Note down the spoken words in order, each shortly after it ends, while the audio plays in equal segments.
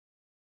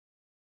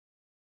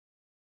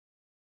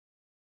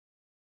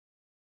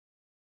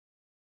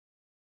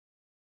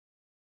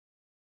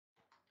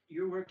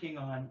you're working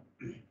on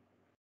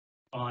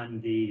on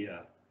the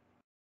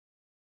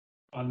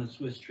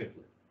Swiss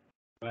triplet,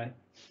 right?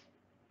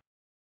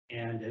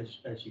 And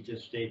as you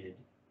just stated,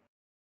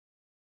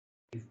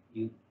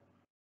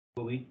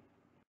 well, we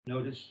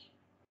noticed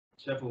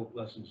several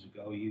lessons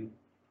ago, it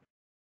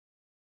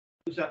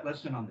was that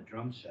lesson on the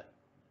drum set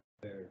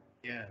where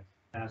I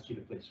asked you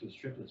to play Swiss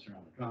triplets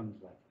around the drums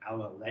like a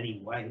la Lenny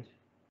White,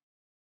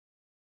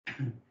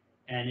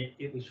 and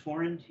it was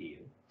foreign to you,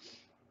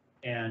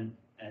 and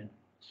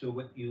so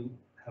what you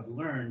have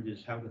learned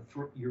is how to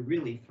you're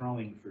really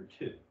throwing for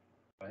two,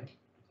 right?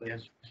 To play a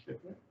Swiss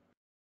triplet.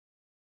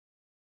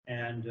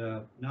 And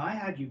now I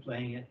had you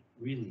playing it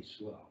really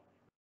slow.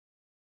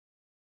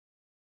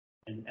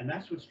 And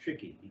that's what's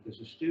tricky, because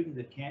a student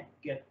that can't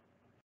get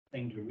the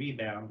thing to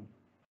rebound,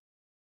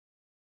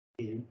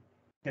 the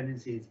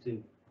tendency is to,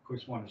 of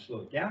course, want to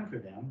slow it down for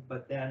them,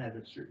 but then at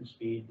a certain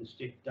speed, the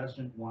stick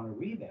doesn't want to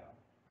rebound.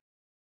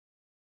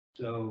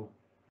 So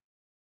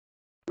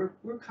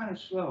we're kind of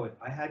slow.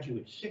 I had you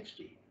at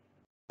 60,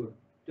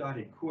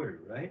 dotted quarter,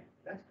 right?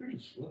 That's pretty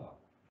slow.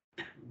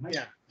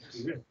 Yeah.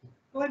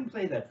 Go ahead and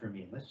play that for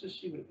me, and let's just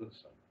see what it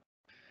looks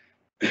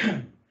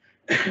like.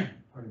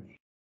 Pardon me.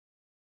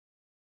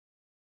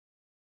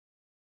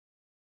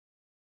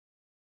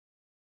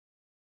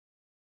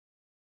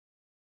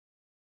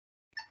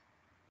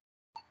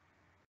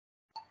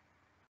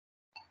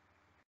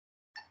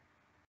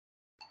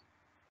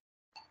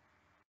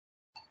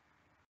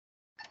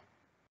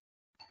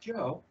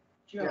 Joe,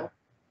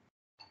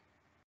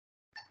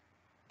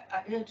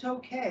 it's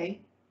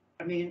okay.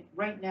 I mean,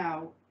 right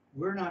now,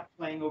 we're not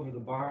playing over the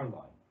bar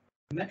line.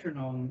 The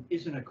metronome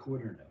isn't a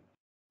quarter note.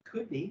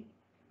 Could be,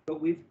 but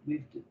we've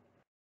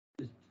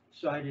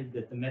decided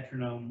that the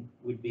metronome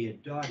would be a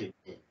dotted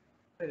quarter.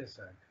 Wait a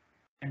sec.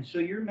 And so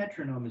your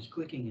metronome is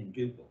clicking in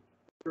duple.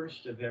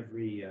 First of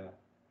every,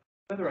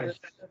 whether I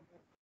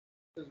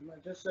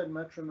just said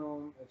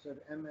metronome, it said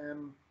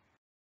MM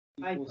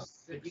equals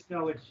 6.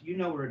 You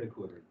know we're at a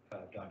quarter,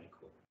 dotted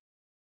quarter.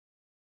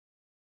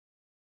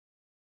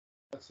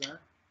 What's that?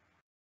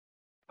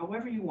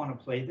 However you want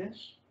to play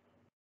this,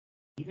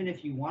 even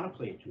if you want to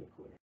play it to a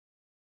quarter.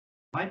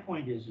 My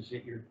point is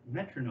that your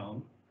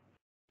metronome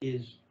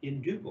is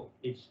in duple.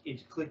 It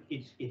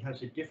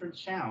has a different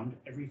sound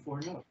every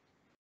 4 notes.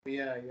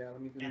 Yeah.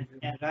 Let me do it.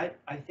 And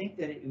I think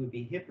that it would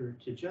be hipper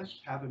to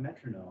just have a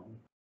metronome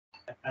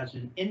as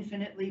an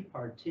infinitely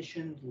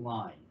partitioned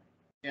line.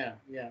 Yeah.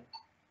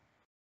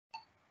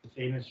 The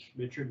famous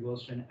Richard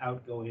Wilson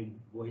outgoing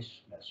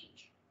voice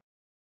message.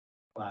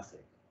 Classic.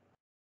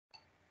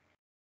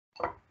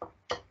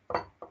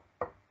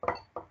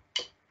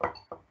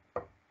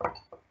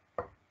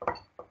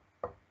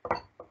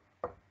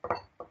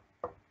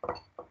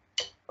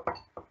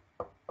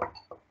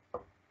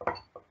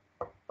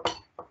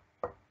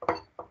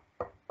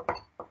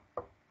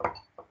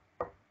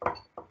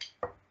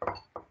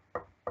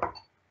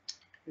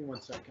 Give me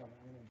 1 second. I'm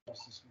going to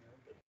adjust this a bit.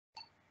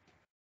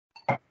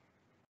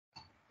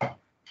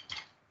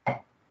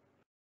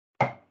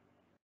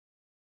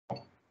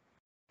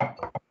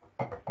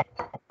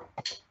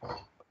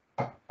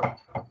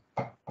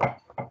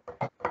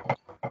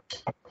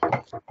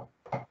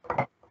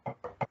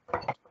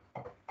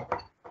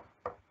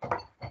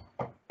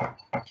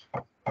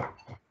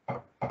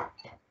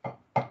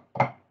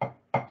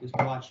 Just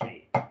watch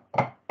me.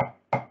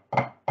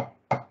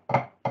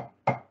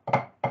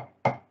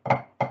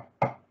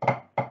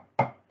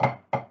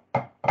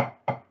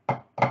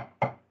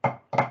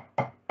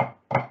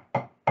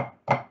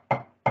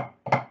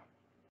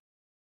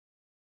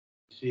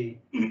 See,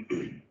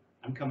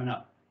 I'm coming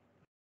up.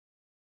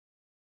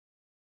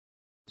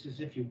 It's as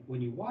if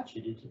when you watch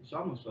it, it's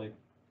almost like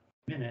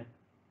a minute.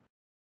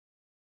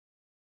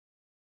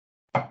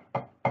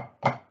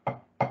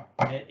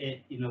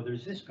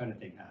 There's this kind of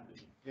thing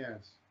happening.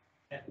 Yes.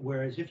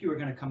 Whereas if you were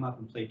going to come up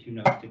and play 2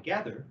 notes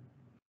together,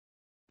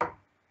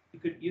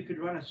 you could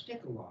run a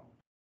stick along.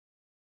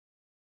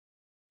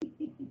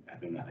 I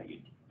don't know how you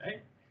do,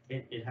 right?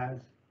 It has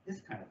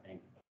this kind of thing.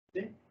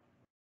 See?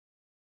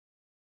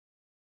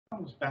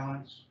 Almost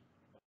balance.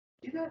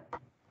 See that?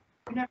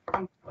 You never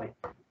come like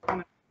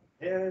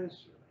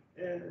this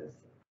or this.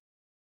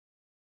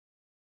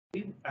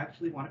 We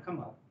actually want to come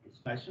up. It's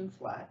nice and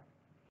flat.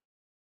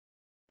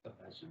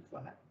 Nice and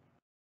flat.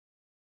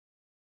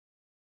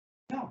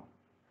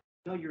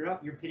 No, you're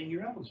up. You're pitting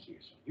your elbows to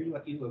yourself.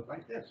 You look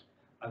like this.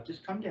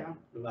 Just come down.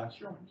 Relax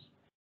your arms.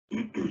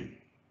 Okay,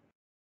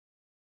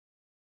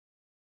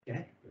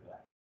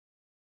 relax.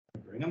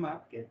 Bring them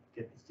up. Get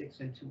the sticks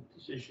into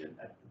position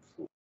at the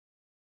floor.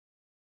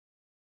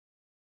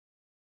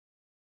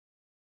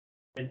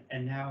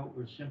 And now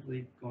we're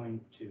simply going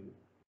to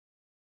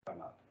come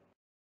up.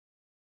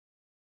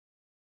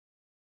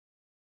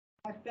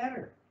 That's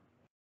better.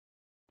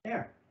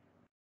 There.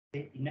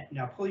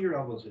 Now pull your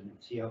elbows in and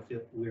see how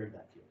weird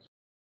that feels.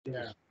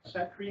 Yeah.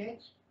 That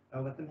creates.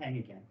 I'll let them hang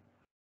again.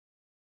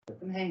 Let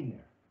them hang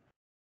there.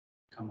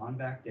 Come on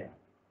back down.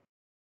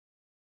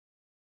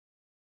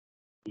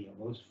 The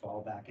elbows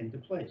fall back into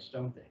place,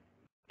 don't they?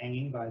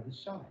 Hanging by the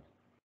side.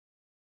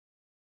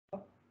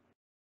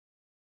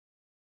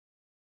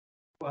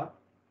 Well,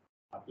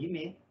 copy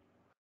me.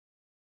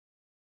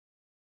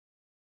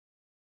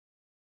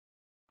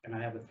 And I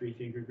have a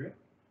 3-finger grip.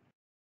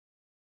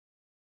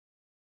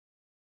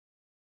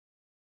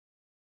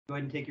 Go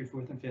ahead and take your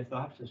 4th and 5th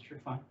off, that's sure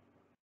fine.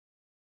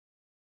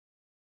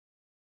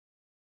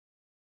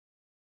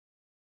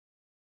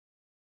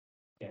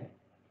 Okay.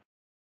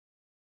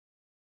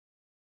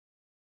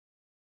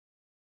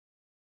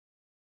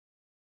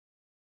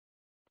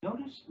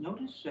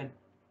 Notice that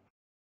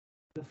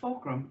the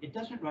fulcrum, it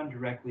doesn't run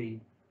directly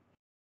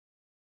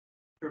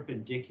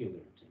perpendicular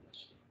to this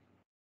stick.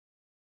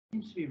 It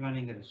seems to be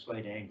running at a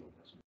slight angle,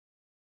 doesn't it?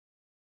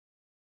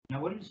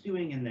 Now what it's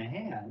doing in the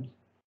hand,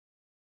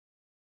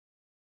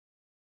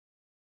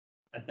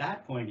 at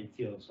that point it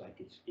feels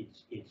like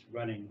it's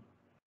running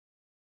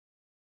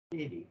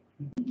maybe.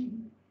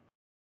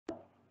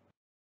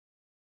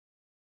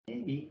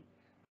 Maybe.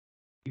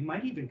 You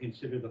might even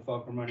consider the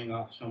fulcrum running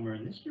off somewhere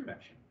in this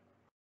direction.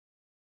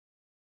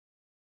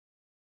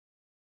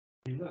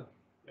 You look,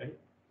 right?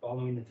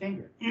 Following the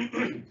finger.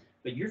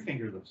 But your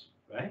finger looks,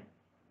 right?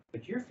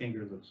 But your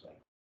finger looks like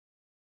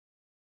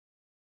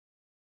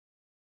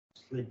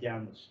slid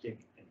down the stick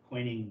and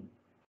pointing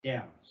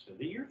down, so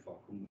that your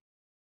fulcrum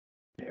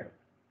there.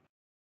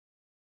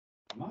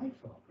 My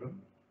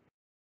fulcrum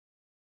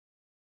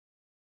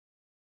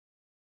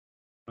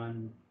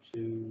run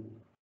to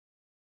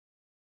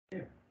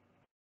there.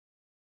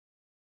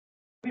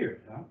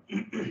 Weird, huh?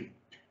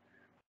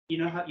 You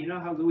know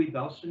how Louis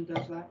Bellson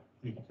does that?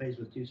 He plays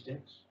with 2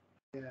 sticks.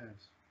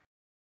 Yes.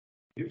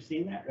 You've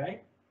seen that,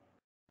 right?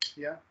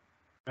 Yeah.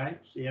 Right?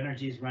 So the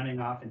energy is running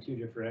off in 2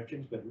 different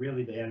directions, but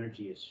really the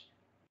energy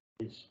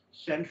is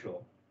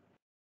central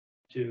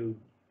to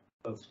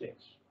both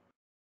sticks.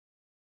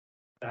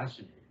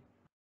 Fascinating.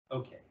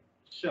 Okay,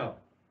 so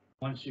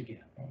once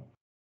again,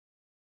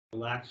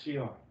 relax the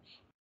arms.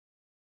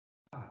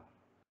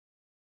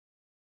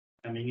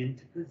 Coming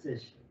into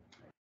position.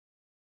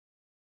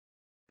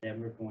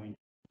 Then we're going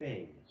to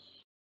phase.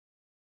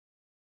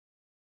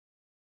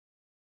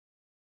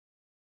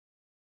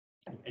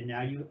 And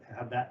now you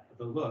have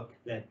the look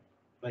that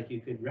like you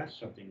could rest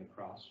something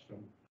across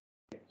from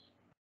this.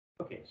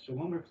 Okay, so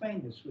when we're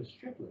playing this with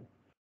Triplet,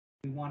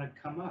 we want to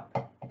come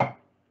up,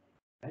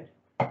 right?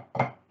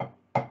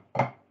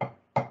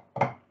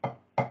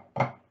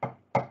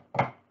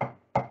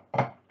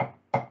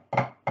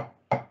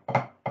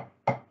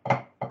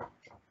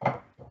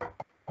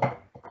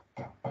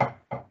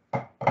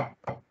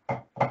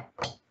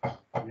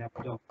 Now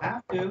we don't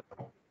have to.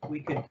 We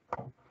could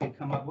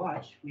come up,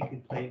 watch, we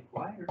could play it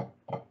quieter.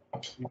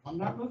 I'm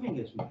not moving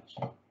as much.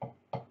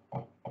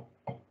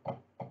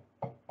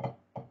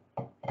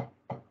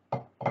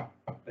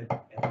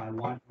 But if I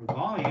want more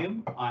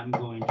volume, I'm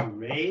going to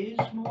raise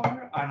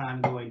more, and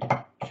I'm going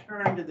to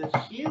turn to the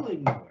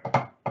ceiling more.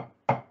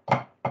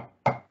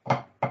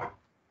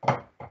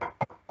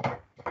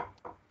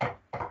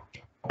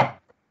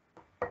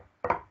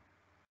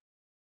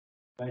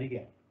 Try it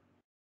again.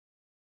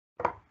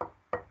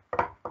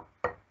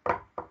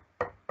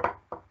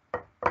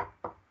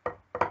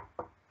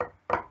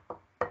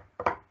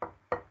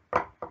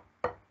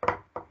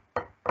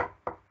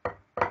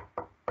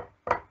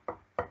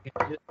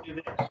 Just do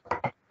this.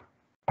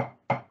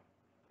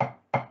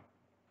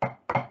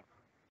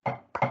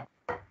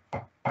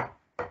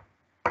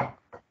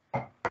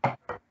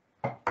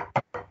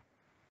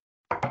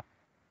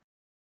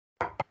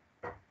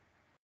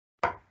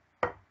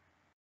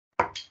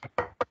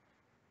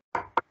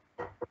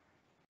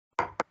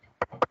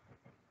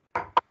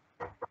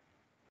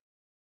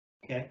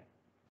 Okay,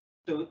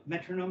 so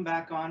metronome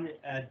back on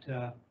at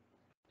the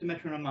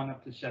metronome on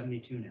up to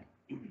 72 now.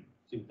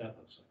 See what that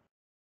looks like.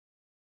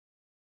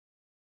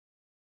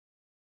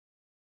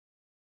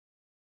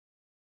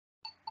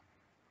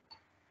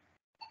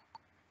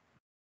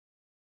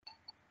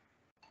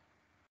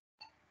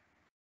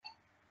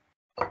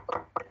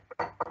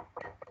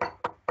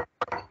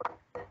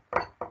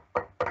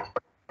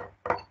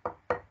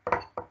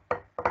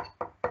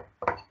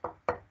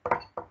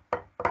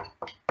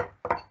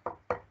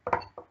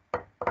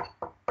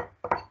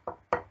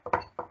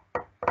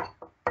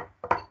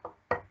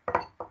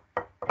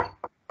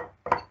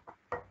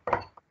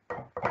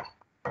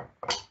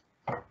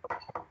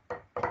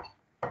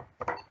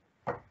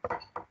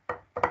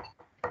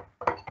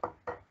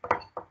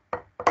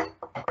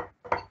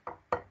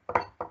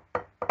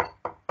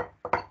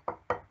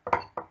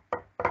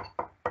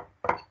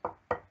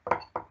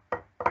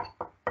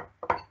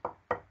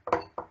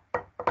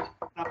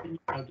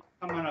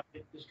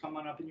 Just come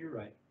on up in your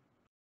right.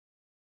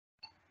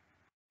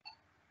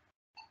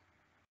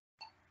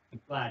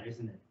 It's flat,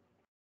 isn't it?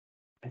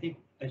 I think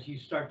as you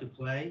start to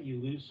play,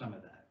 you lose some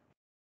of that.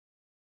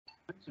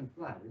 It's in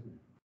flat, isn't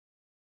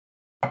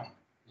it?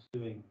 Just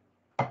doing.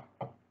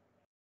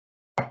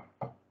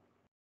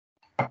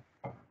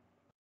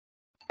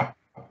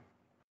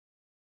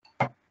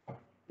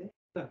 Okay,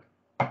 look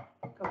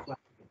how flat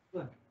it is.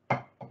 Look.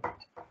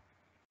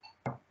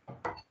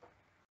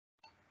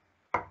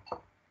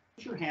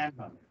 Put your hand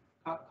on there.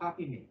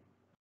 Copy me.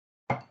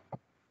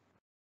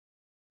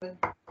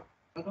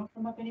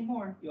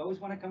 anymore. You always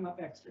want to come up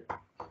extra.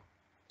 Let's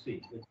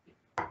see. Let's see.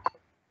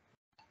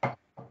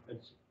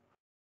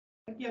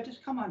 But yeah,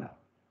 just come on up.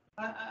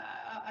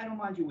 I don't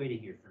mind you waiting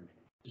here for a minute.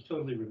 It's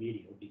totally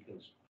remedial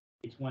because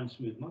it's one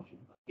smooth motion.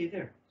 Okay,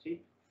 there.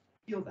 See?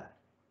 Feel that.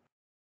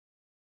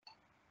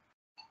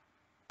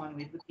 Come on,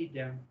 leave the feet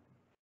down.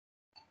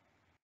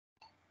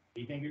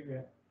 3-finger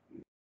grip.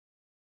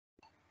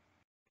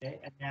 Okay,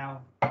 and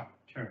now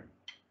turn.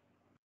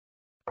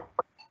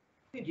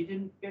 Good,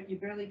 you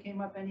barely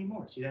came up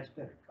anymore. See, that's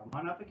better. Come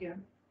on up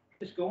again.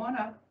 Just go on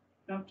up.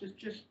 No,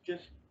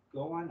 just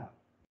go on up.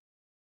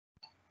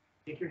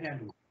 Take your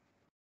hand away.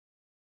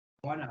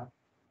 Go on up.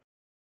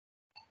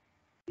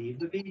 Leave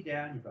the bead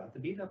down. You brought the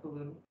bead up a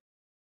little.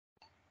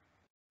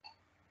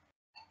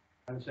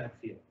 How does that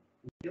feel?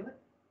 You feel it?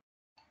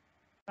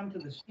 Come to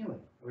the ceiling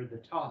or the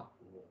top.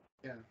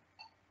 Yeah.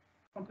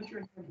 Come put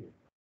your hand here.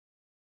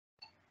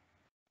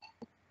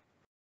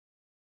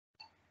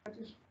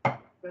 Just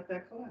let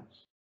that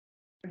collapse.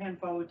 Your hand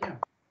follow it down.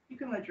 You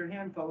can let your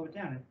hand follow it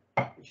down.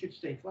 It should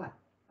stay flat.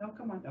 No,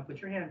 come on. Now put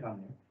your hand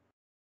on there.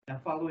 Now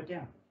follow it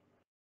down.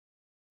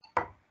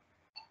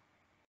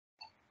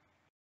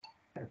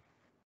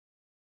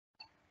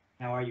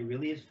 Now, are you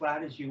really as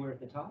flat as you were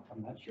at the top?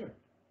 I'm not sure.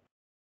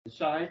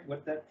 Decide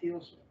what that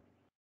feels like.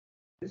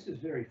 This is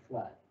very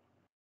flat.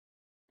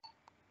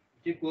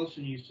 Dick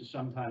Wilson used to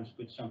sometimes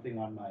put something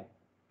on my,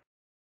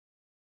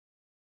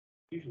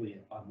 usually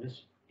on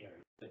this area,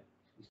 but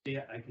you see,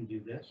 I can do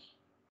this.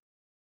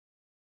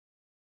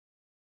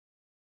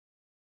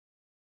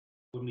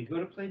 When we go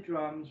to play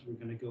drums, we're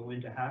going to go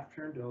into half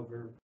turned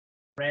over,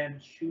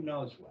 French, who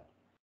knows what.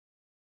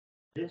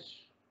 This.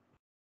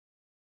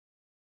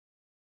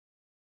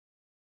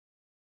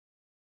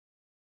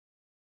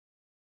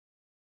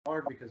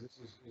 Hard because this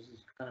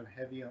is kind of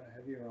heavier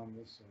on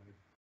this side.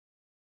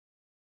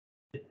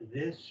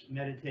 This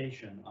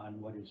meditation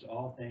on what is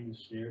all things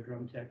snare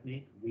drum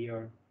technique, we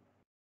are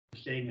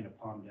staying in a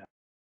palm down.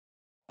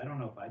 I don't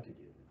know if I could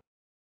do that.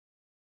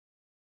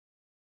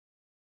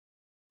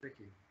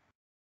 Tricky.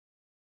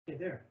 Okay,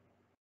 there.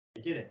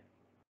 I did it.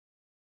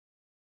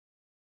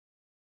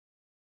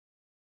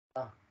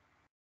 Ah.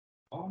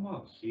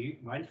 Almost. See,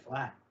 mine's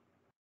flat.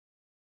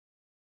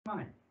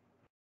 Mine.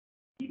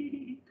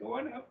 Go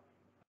on up.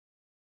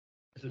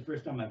 This is the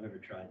first time I've ever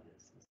tried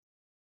this.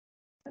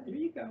 There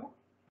you go.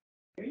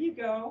 There you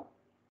go.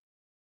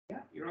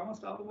 Yeah, you're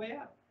almost all the way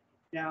up.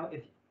 Now,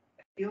 if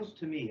it feels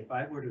to me, if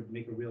I were to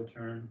make a real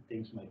turn,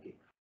 things might get.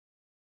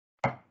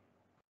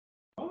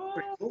 Oh,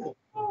 pretty cool.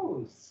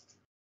 Almost.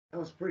 That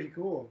was pretty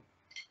cool.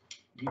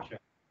 You try.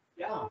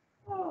 Yeah.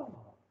 Oh.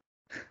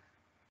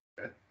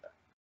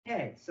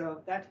 Okay,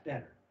 so that's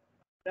better.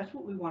 That's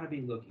what we want to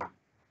be looking for.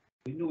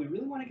 We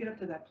really want to get up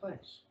to that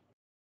place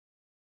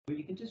where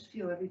you can just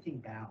feel everything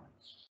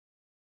balanced.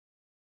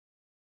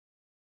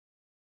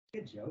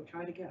 Good, Joe.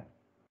 Try it again.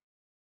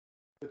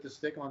 With the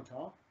stick on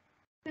top?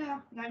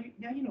 Now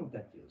you know what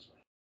that feels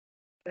like.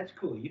 That's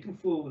cool. You can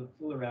fool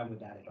around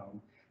with that at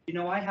home. You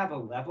know, I have a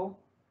level.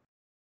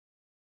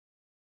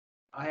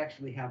 I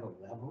actually have a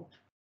level.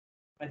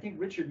 I think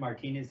Richard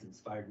Martinez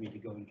inspired me to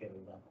go and get a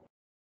level.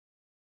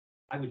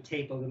 I would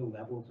tape a little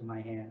level to my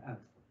hand.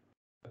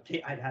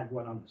 I'd had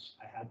one on this.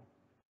 I had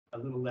a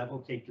little level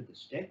taped to the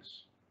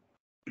sticks,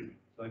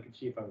 so I could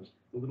see if I was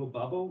the little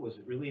bubble. Was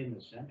it really in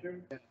the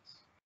center? Yes.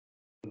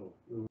 A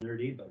little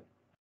nerdy, but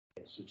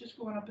okay, so just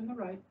going up in the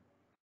right.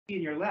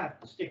 In your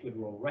left, the stick would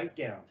roll right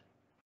down.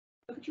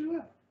 Look at your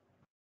left.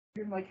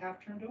 You're like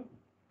half turned over.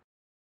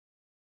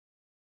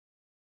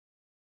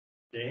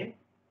 See?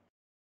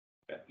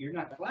 You're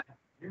not flat.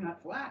 You're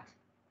not flat.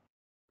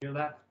 Your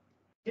left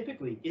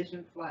typically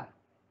isn't flat.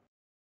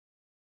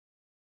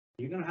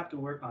 You're going to have to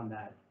work on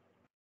that.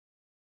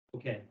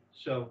 Okay,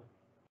 so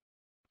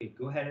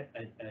go ahead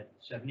at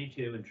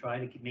 72 and try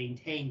to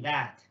maintain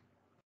that.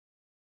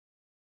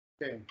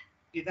 Okay.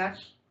 See, that's.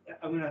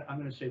 I'm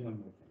gonna say one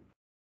more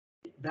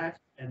thing. That's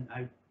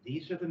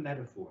these are the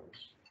metaphors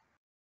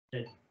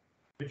that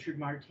Richard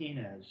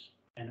Martinez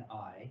and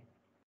I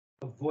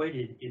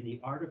avoided in the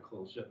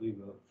articles that we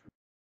wrote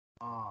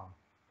for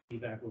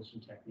Spivack Wilson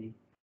technique.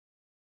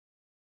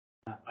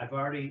 I've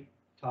already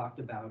talked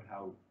about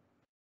how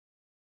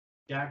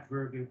Jack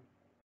Verga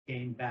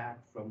came back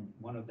from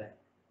one of the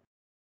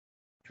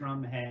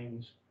drum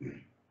hangs,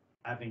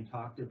 having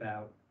talked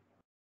about,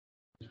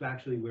 it's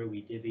actually where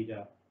we divvied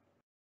up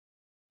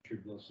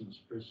Richard Wilson's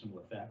personal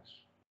effects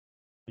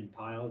in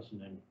piles,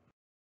 and then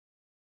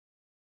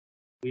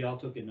we all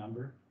took a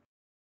number,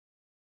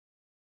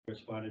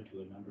 corresponded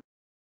to a number.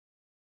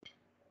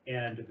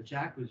 And but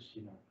Jack was,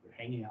 we're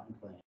hanging out and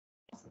playing,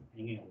 awesome,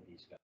 hanging out with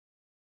these guys.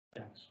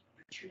 Jack's,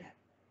 Richard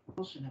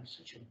Wilson has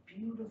such a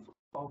beautiful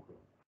fulcrum.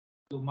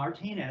 So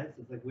Martinez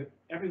is like,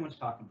 everyone's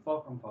talking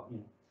fulcrum.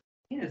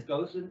 Martinez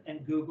goes and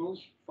Googles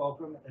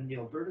fulcrum, and the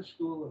Alberta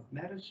School of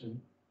Medicine,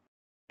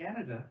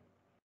 Canada,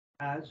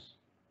 has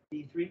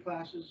the 3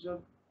 classes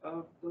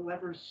of the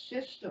lever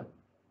system.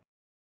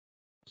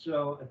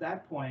 So at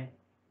that point,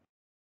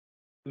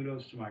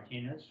 kudos to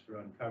Martinez for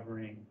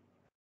uncovering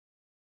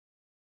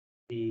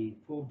the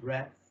full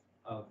breadth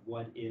of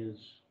what is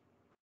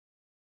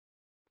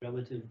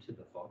relative to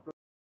the fulcrum,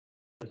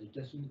 because it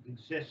doesn't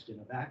exist in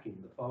a vacuum.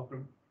 The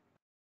fulcrum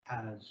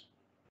has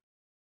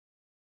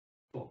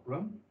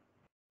fulcrum,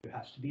 there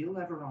has to be a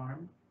lever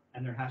arm,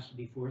 and there has to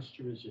be force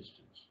to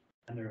resistance.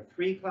 And there are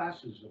 3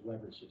 classes of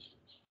lever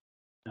systems.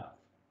 Enough.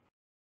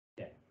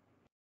 Okay.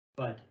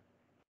 But,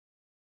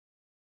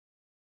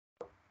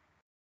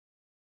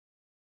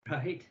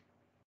 right?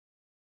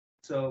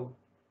 So,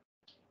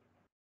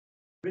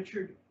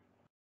 Richard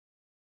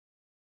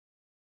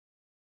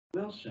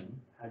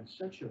Wilson had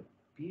such a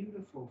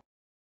beautiful,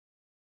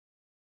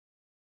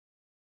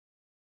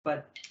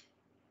 but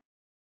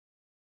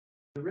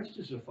the wrist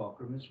is a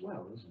fulcrum as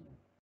well, isn't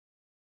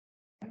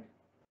it? Right?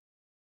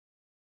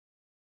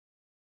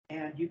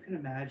 And you can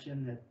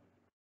imagine that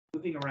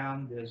moving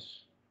around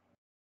this,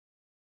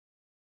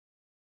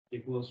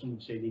 Dick Wilson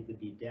would say leave the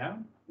beat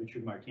down.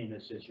 Richard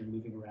Martinez says you're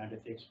moving around a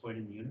fixed point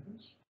in the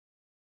universe.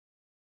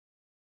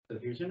 So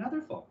here's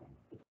another fulcrum.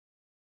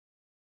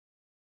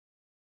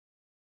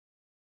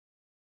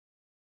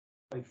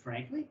 Quite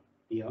frankly,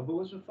 the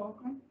elbow is a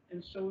fulcrum,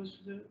 and so is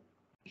the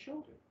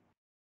shoulder.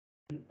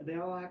 And they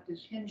all act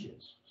as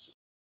hinges. So,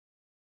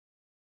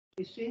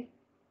 you see?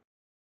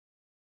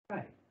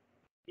 Right.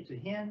 It's a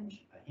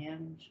hinge, a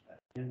hinge,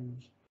 a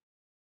hinge.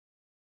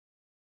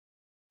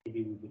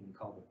 Maybe we wouldn't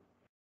call them.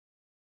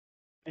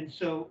 And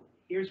so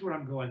here's where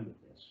I'm going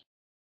with this.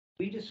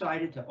 We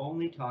decided to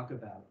only talk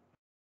about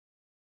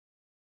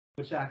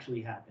what's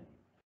actually happening,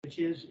 which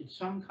is it's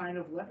some kind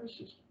of lever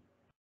system,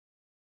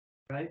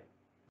 right?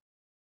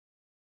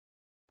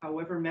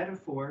 However,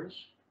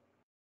 metaphors,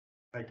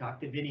 I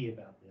talked to Vinnie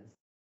about this.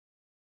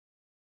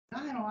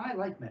 I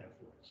like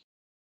metaphors.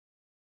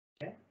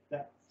 Okay,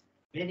 that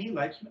Vinnie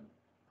likes them,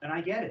 and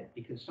I get it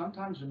because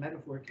sometimes a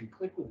metaphor can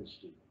click with a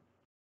student.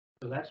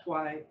 So that's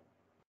why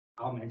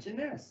I'll mention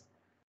this.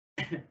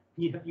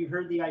 You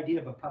heard the idea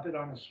of a puppet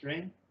on a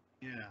string?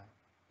 Yeah.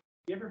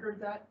 You ever heard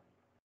that?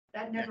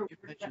 That never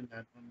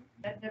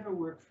that never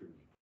worked for me.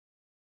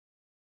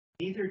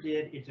 Neither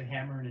did it's a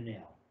hammer and a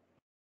nail.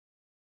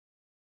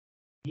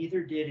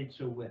 Neither did it's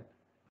a whip.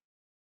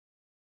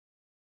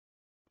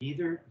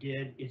 Neither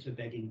did it's a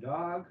begging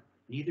dog.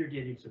 Neither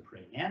did it's a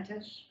praying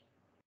mantis.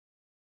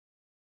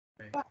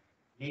 Right. But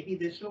maybe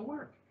this will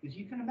work, because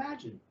you can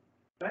imagine,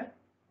 right?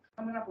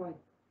 Coming up like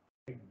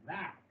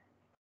that.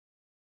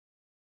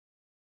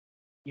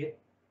 Yet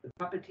the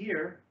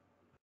puppeteer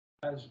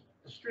has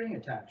a string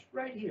attached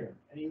right here,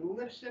 and he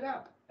lifts it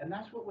up, and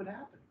that's what would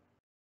happen,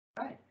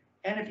 right?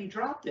 And if he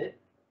dropped it,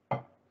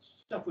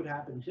 stuff would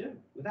happen too,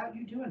 without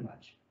you doing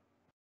much.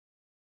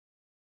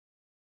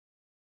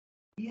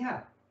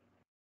 Yeah.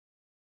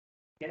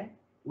 Okay?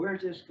 We're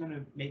just going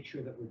to make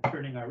sure that we're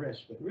turning our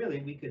wrist, but really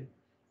if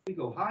we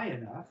go high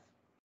enough,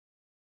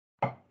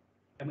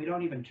 and we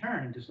don't even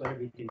turn and just let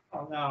everything,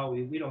 oh no,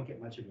 we don't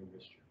get much of a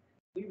wrist turn.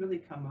 We really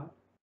come up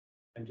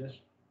and just,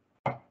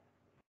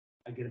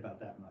 I get about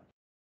that much.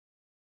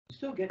 You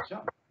still get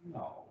something.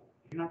 No,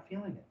 you're not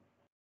feeling it.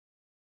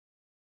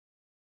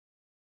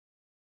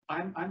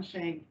 I'm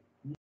saying,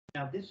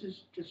 now this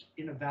is just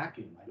in a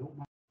vacuum. I don't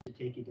want to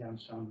take you down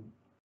some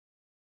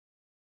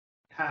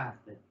path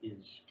that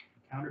is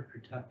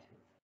counterproductive.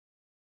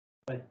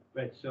 But,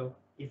 right, so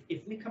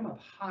if we come up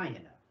high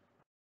enough,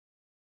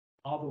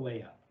 all the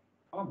way up,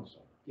 almost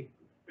all,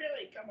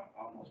 really come up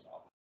almost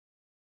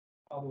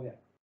all the way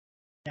up.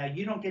 Now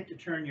you don't get to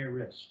turn your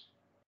wrist.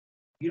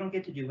 You don't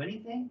get to do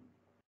anything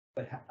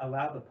but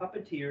allow the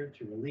puppeteer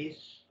to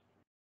release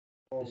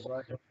the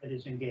system that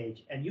is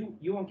engaged. And you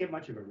won't get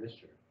much of a wrist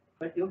turn,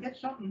 but you'll get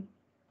something.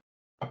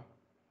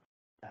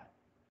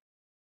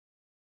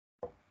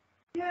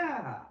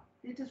 Yeah,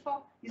 it just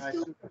falls. You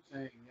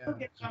still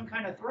get some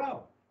kind of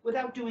throw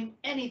without doing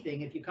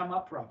anything if you come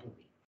up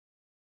properly.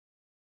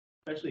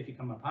 Especially if you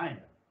come up high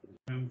enough. There's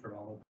room for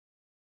all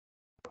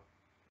of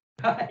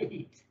it.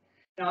 Right.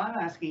 Now I'm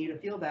asking you to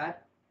feel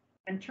that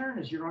and turn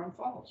as your arm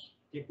falls.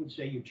 Dick would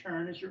say you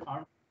turn as your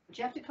arm, but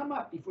you have to come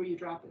up before you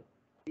drop it.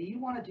 You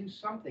want to do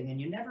something and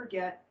you never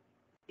get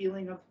the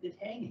feeling of it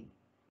hanging.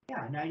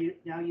 Yeah, now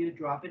you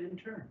drop it and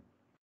turn.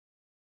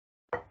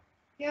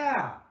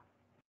 Yeah.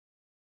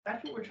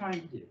 That's what we're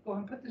trying to do. Go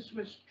ahead and put the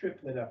Swiss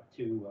triplet up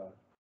to,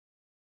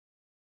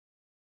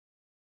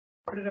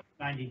 put it up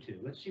to 92.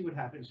 Let's see what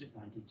happens at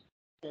 92.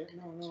 Okay,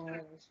 no.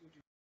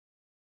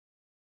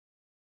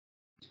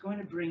 It's going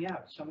to bring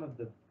out some of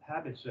the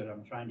habits that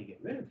I'm trying to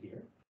get rid of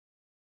here.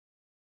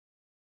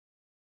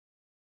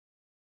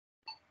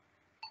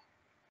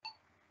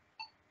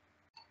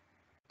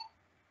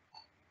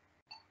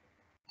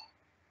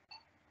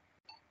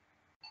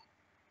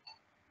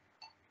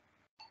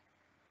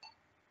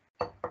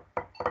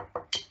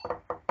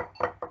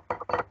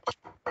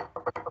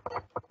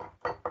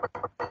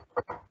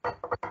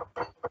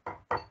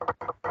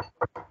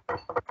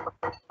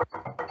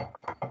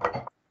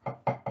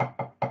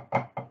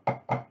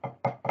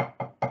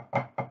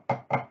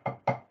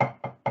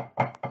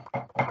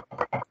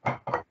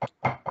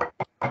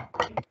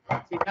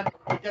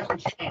 It doesn't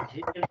change.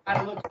 It kind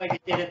of looks like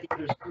it did at the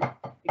other speed.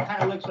 It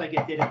kind of looks like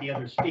it did at the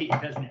other speed,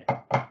 doesn't it?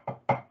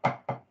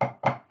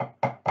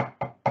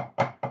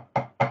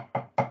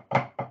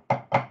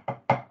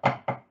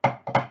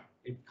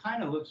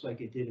 looks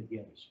like it did at the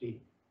other speed.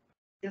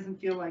 It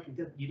doesn't feel like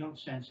you don't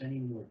sense any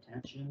more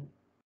tension.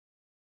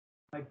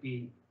 Might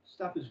be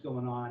stuff is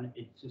going on.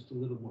 It's just a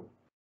little more.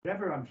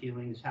 Whatever I'm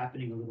feeling is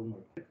happening a little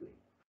more quickly.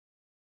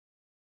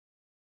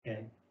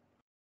 Okay.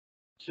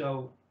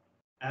 So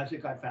as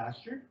it got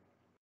faster,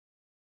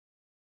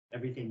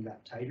 everything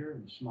got tighter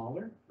and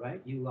smaller,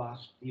 right? You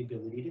lost the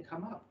ability to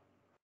come up.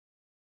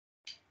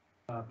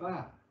 Ba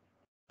ba,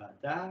 ba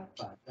da,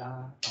 ba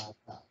da, ba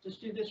da. Just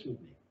do this with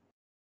me.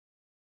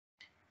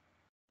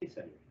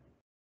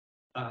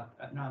 No,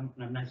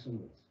 I'm nice and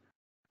loose.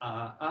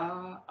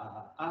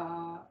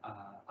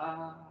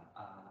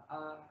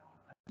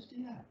 Let's do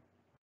that.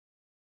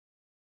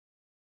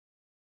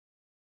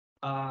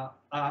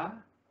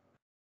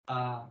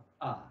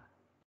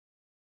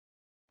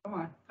 Come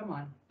on, come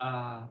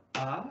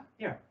on.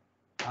 Here.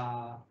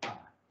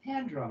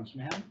 Hand drums,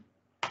 man.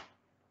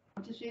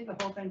 Don't you see the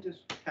whole thing just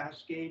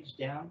cascades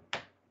down?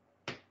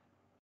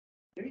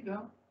 There you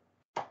go.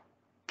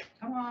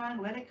 Come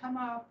on, let it come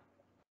up.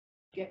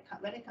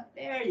 Let it come.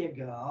 There you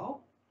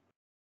go.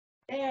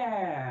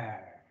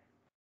 There.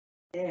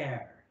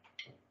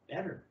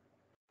 Better.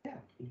 Yeah,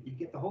 you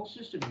get the whole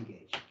system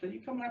engaged. So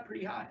you're coming up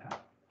pretty high, huh?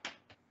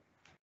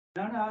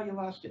 No, you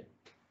lost it.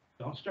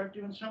 Don't start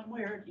doing something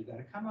weird. You got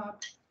to come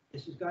up.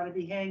 This has got to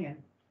be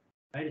hanging.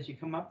 Right, as you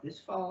come up, this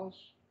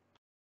falls.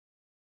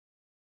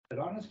 Put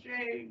on a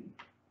string.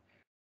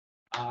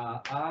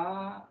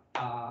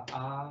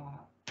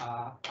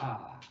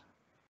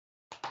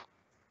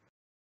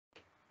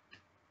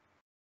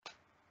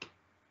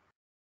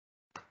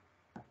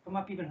 Come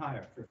up even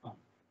higher for fun.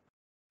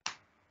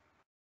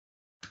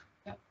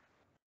 Yep.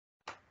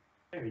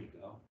 There you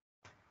go.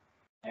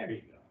 There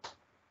you go.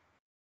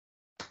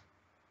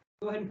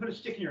 Go ahead and put a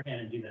stick in your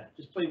hand and do that.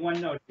 Just play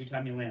one note every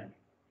time you land.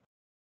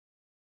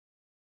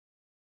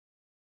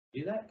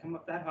 Do that, come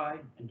up that high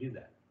and do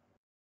that.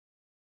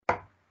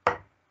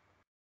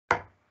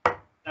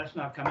 That's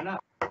not coming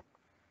up.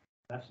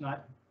 That's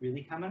not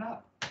really coming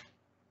up.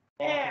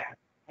 There.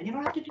 And you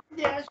don't have to do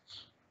this.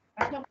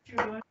 That's not what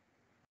you're doing.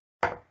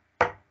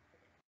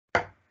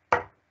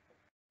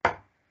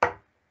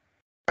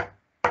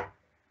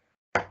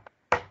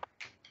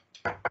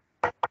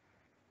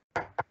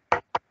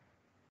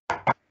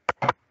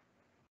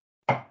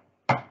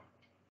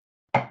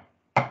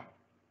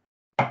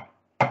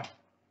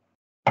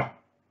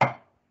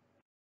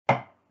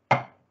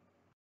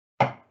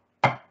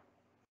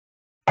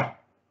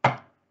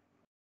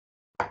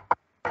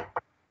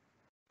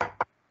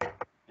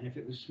 And if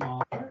it was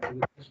smaller, it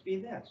would just be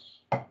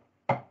this.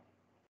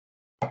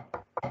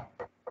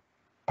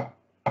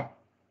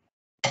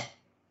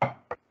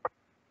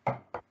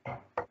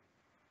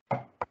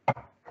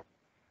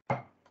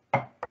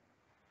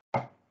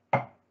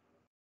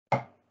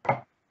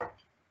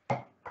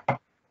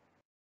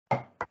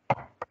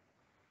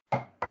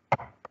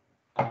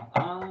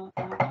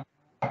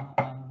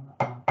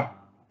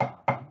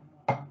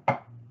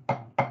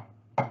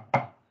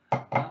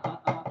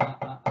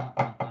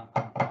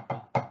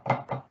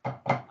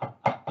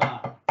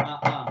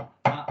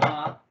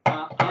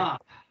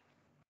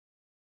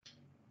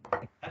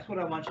 That's what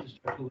I want you to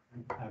start to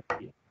learn how to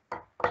do.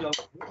 So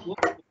we'll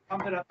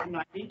pump it up to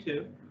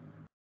 92,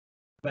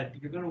 but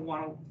you're going to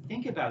want to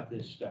think about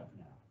this stuff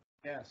now.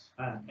 Yes.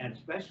 And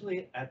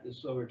especially at the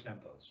slower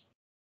tempos.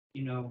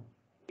 You know,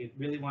 it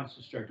really wants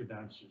to start to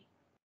bounce.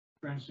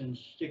 For instance,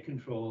 stick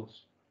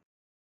controls.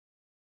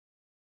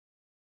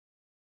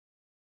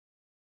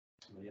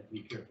 So you have to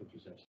be careful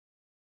because that's.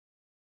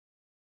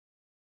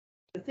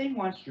 The thing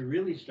wants to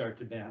really start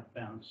to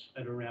bounce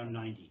at around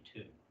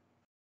 92.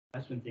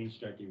 That's when things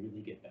start to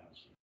really get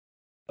bouncy.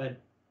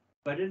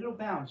 But it'll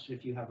bounce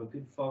if you have a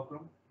good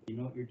fulcrum. You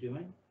know what you're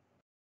doing.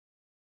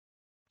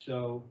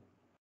 So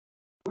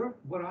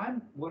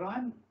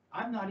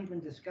I'm not even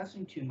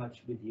discussing too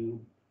much with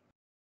you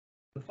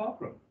the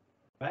fulcrum,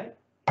 right?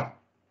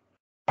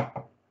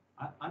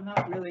 I'm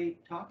not really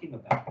talking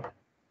about that.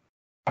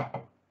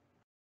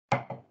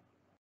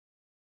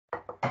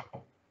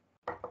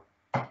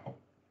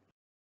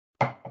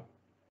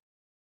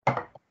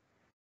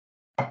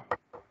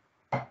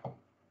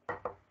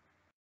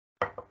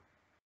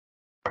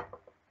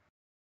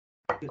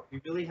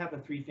 You really have a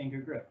 3-finger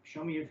grip.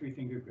 Show me your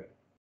 3-finger grip.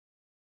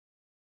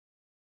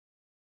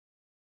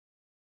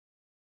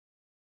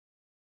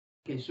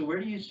 Okay, so where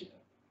do you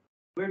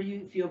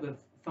feel the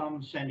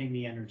thumb sending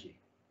the energy?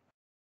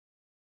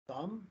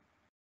 Thumb?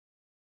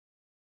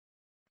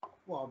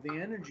 Well, the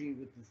energy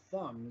with the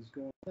thumb is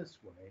going this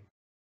way.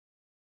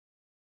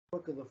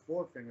 Look at the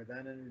forefinger, that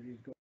energy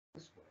is going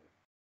this way.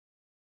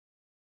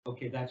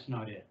 Okay, that's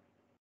not it.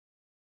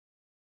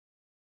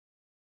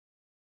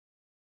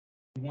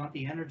 You want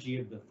the energy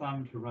of the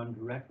thumb to run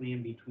directly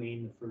in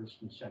between the first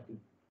and second.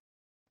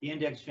 The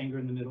index finger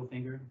and the middle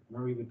finger,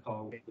 Murray would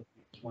call it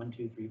 1,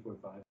 2, 3, 4,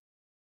 5.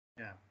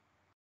 Yeah.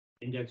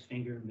 Index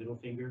finger, middle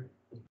finger.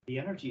 The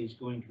energy is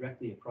going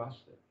directly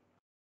across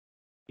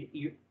there.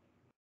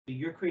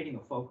 You're creating a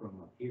fulcrum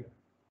up here.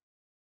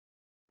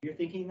 You're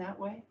thinking that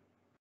way?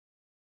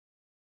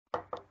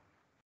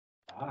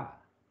 Ah.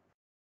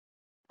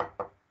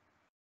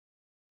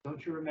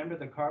 Don't you remember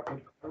what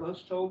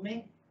Carlos told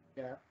me?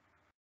 Yeah.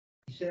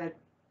 He said,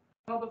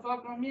 well, the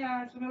fulcrum,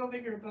 yeah, it's the middle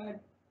finger,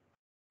 but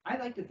I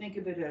like to think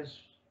of it as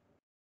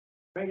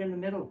right in the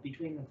middle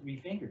between the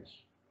three fingers.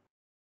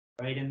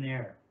 Right in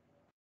there.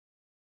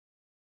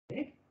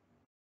 Okay?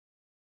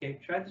 Okay,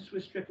 try the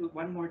Swiss triplet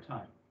one more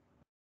time.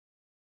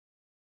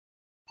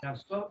 Now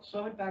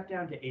slow it back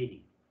down to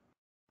 80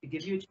 to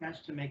give you a chance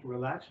to make a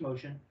relaxed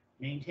motion,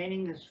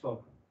 maintaining this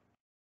fulcrum.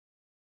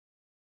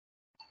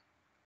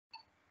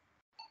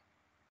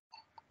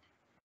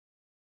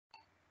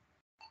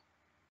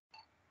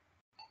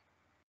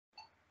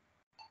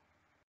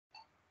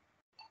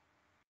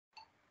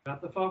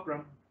 Got the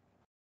fulcrum.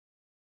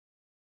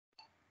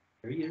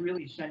 You're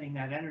really sending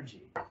that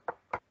energy.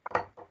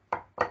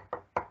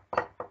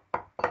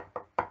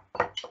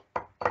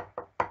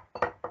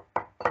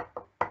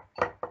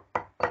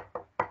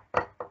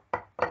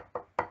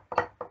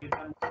 Do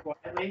that more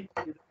quietly.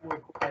 Do that more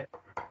quietly.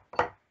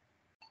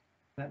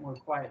 That more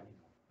quietly.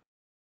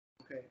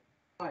 Okay.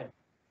 Quiet.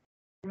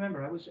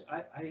 Remember,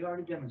 I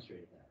already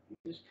demonstrated that.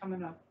 You're just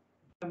coming up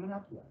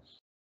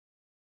less.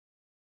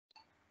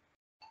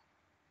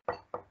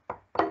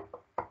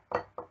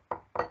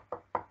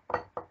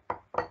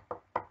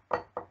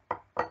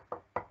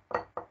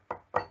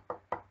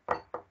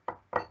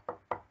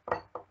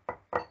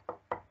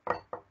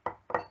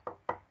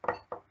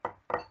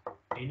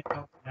 Okay,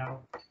 now,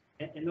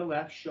 in the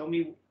left, show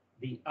me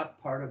the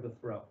up part of the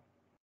throw.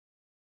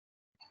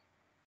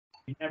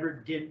 You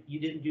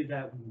didn't do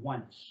that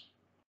once.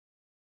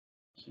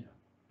 You know,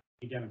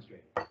 you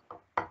demonstrated.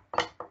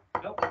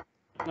 Nope,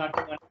 it's not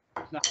going out.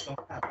 It's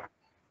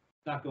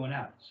not going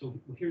out. So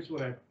here's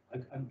what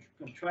I'm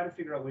trying to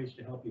figure out ways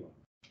to help you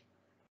on.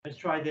 Let's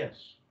try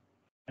this.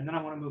 And then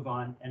I want to move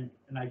on, and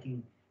I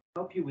can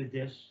help you with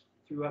this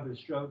through other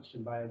strokes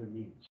and by other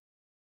means.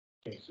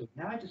 Okay, so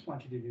now I just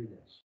want you to do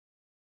this.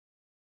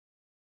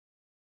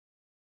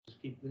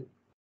 Just keep the,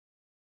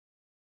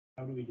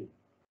 how do we do?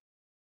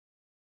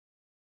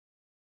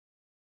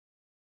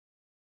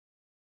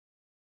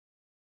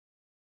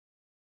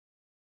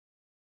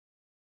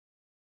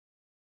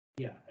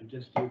 Yeah, and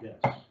just do this.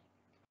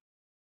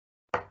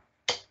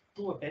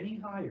 Go up any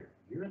higher.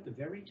 You're at the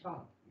very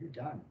top. You're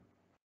done.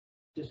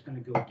 Just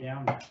going to go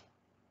down now.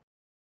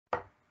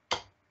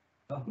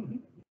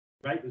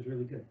 Right was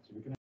really good. So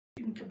we're going to,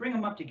 you can bring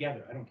them up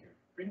together. I don't care.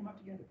 Bring them up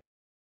together.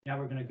 Now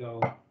we're going to go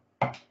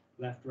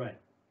left, right.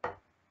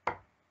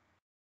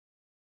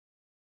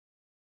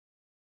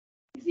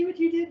 You see what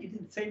you did? You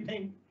did the same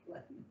thing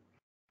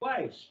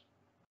twice.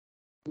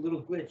 A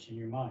little glitch in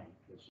your mind.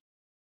 It's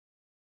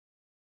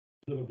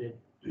a little bit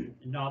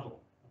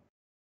novel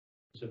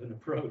of an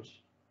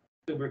approach.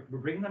 So we're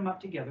bringing them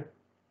up together.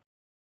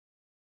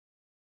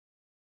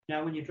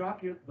 Now, when you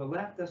drop the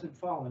left doesn't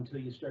fall until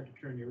you start to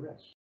turn your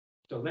wrist.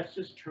 So let's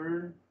just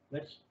turn.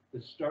 Let's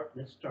start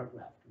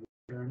left.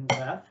 Turn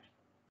left,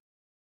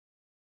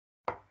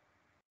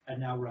 and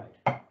now right.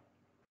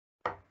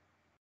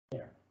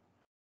 There.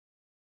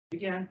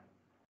 Again.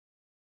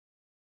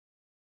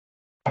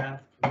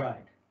 Left,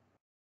 right.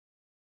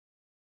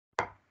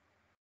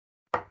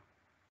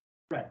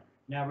 Right.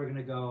 Now we're going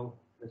to go.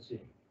 Let's see.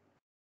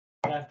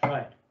 Left,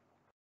 right.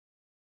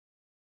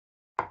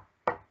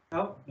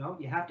 No,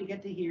 you have to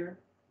get to here.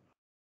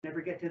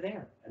 Never get to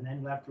there. And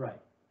then left, right.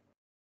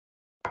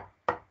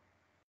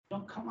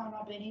 Don't come on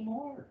up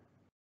anymore.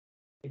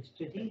 It's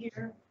to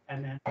here,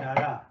 and then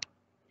da-da.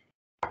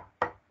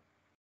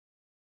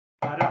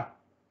 Da-da.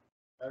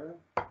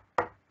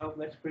 Oh,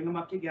 let's bring them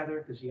up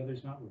together because the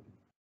other's not working.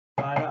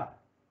 Da-da.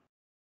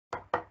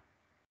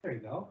 There you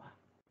go.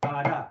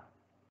 Da-da.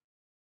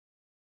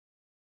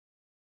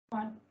 Come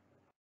on.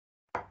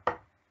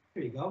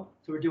 There you go.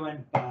 So we're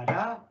doing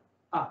ba-da,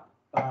 up,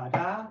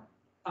 ba-da,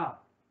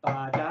 up,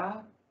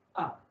 ba-da,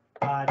 up,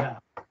 ba-da,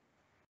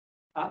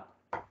 up,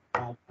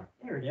 ba-da.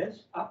 There it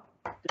is. Up,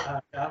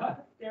 da-da.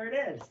 There it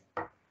is.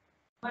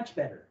 Much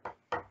better.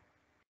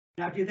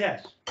 Now do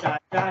this.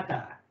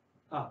 Da-da-da.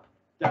 Up,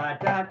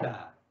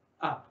 da-da-da.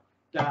 Up,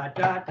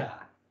 da-da-da.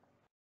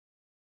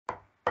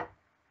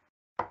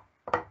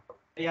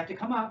 You have to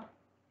come up.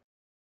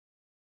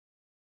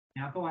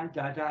 Now go on.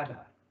 Da-da-da.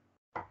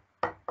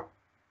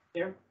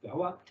 There,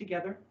 go up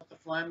together. The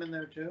phlegm in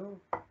there too?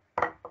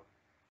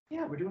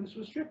 Yeah, we're doing this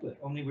with triplet,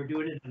 only we're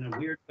doing it in a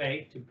weird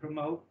way to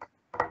promote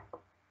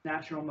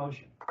natural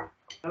motion.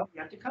 So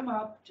you have to come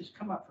up, just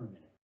come up for a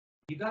minute.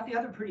 You got the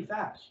other pretty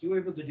fast. You were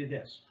able to do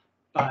this.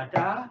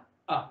 Ba-da,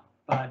 up,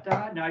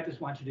 ba-da. Now I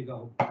just want you to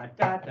go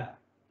ba-da-da,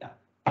 da,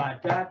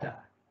 ba-da-da.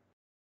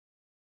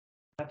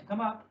 You have to come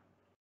up.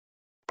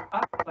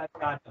 Up,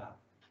 ba-da-da.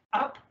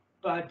 Up,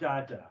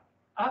 ba-da-da.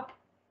 Up,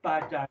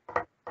 ba-da-da.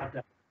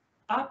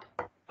 Up,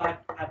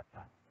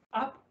 ba-da-da.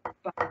 Up,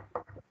 ba-da-da.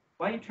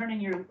 Why are you turning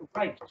your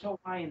right so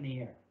high in the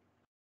air?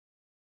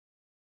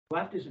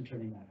 Left isn't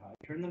turning that high.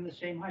 Turn them the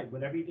same height.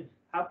 Whatever you did.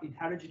 How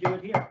did you do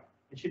it here?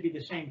 It should be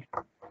the same.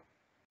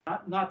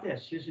 Not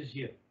this. This is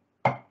you.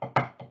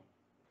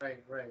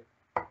 Right.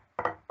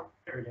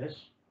 There it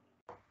is.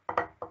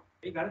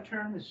 You got to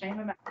turn the same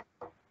amount.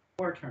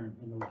 More turn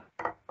in the left.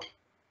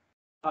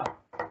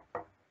 Up.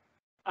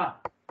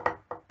 Up.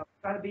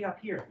 Got to be up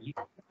here.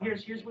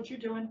 Here's what you're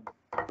doing.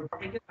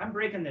 I'm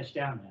breaking this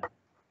down now.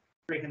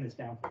 Breaking this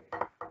down for you.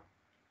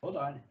 Hold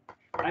on.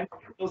 I'm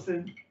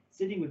Wilson,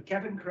 sitting with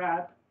Kevin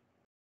Crabb,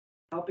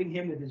 helping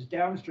him with his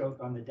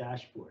downstroke on the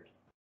dashboard.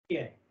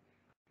 Okay.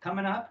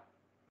 Coming up,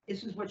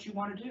 this is what you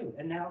want to do.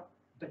 And now,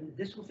 but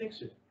this will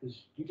fix it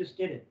because you just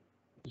did it.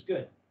 It was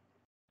good.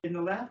 In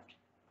the left,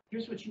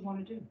 here's what you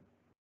want to do.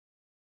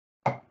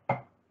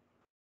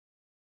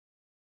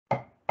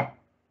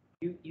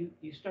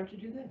 You start to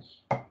do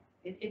this.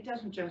 It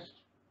doesn't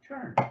just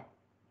turn.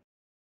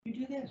 You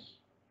do this.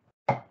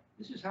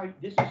 This is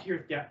your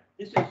depth.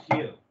 This is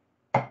you.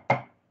 Does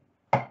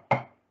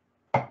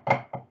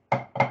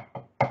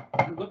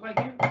it look like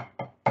you?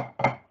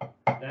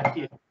 That's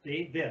you.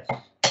 See this.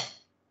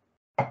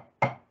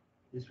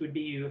 This would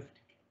be you.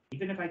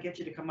 Even if I get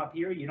you to come up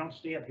here, you don't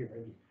stay up here.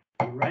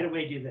 You right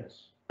away do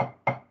this.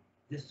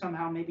 This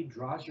somehow maybe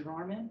draws your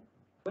arm in.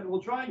 What will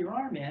draw your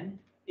arm in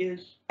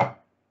is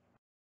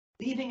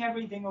leaving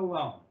everything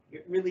alone.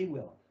 It really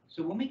will.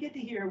 So when we get to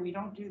here, we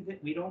don't do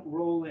that. We don't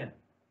roll in.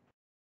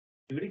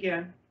 Do it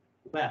again.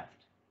 Left.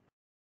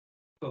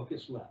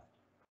 Focus left.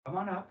 Come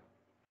on up.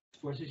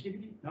 Forces you to.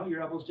 No,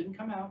 your elbows didn't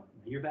come out.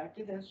 You're back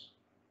to this.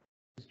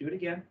 Let's do it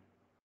again.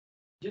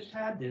 Just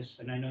had this,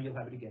 and I know you'll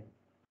have it again.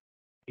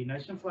 Be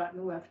nice and flat in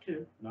the left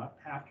too, not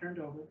half turned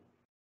over.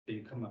 So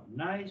you come up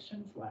nice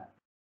and flat.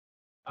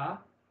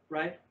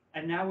 Right.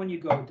 And now when you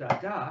go da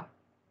da,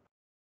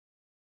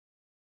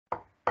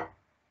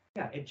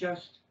 yeah, it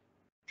just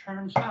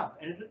turns up,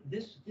 and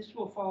this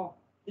will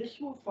fall. This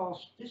will fall.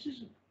 This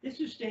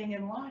is staying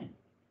in line.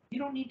 You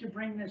don't need to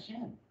bring this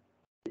in.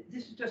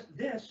 This is just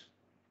this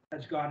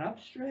has gone up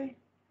straight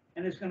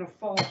and is going to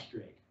fall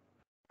straight.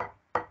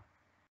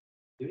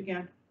 Do it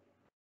again.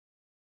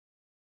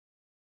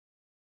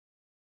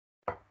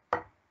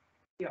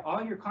 Yeah,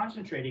 all you're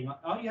concentrating on,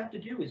 all you have to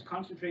do is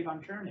concentrate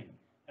on turning.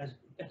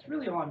 That's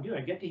really all I'm doing.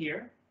 I get to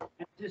here,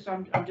 and this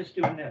I'm just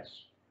doing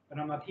this, and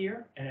I'm up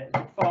here, and as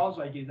it falls,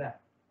 I do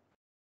that.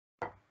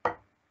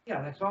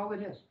 Yeah, that's all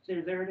it is.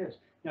 There it is.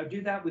 Now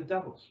do that with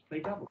doubles. Play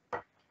doubles. As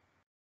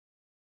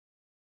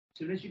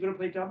soon as you go to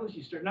play doubles,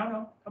 you start.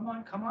 No, come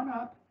on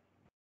up.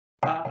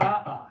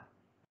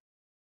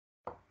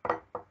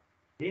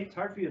 Hey, it's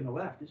hard for you on the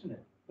left, isn't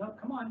it? No,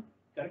 come on.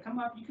 Got to come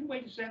up. You can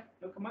wait a sec.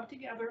 No, come up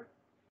together.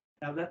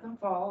 Now let them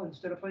fall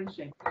instead of playing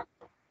singles.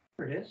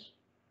 There it is.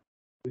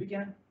 Do it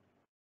again.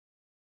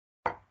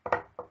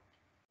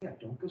 Yeah,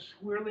 don't go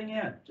swirling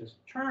in. Just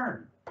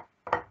turn.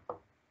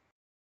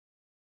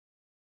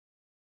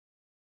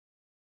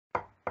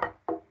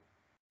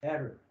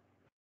 Better.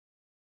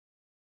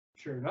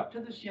 Turn up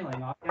to the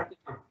ceiling. All you have to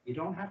do, you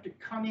don't have to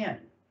come in.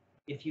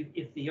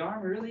 If the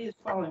arm really is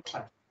falling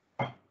up,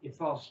 it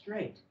falls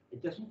straight.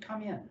 It doesn't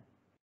come in.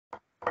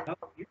 No,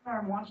 your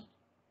arm wants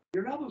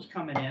your elbow's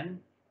coming in,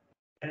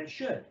 and it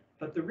should,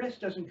 but the wrist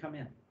doesn't come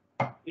in.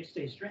 It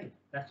stays straight.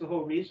 That's the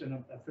whole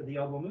reason for the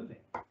elbow moving.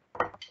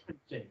 It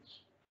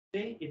stays.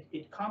 See,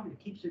 it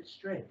keeps it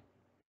straight.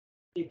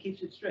 It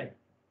keeps it straight.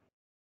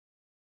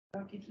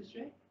 How it keeps it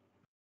straight?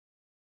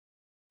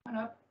 Come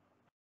on up.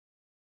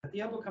 Let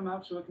the elbow come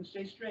out so it can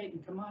stay straight,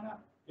 and come on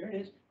up. There it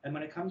is. And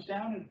when it comes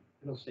down,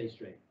 it'll stay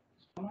straight.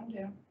 Just come on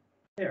down.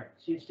 There.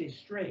 See, it stays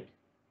straight.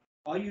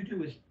 All you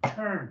do is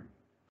turn.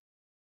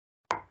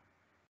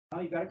 Now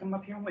you got to come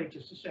up here and wait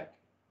just a sec.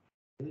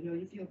 Really know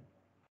you feel.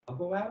 I'll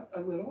go out a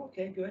little.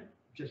 Okay, good.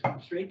 Just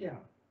come straight down.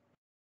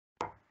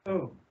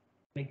 Boom.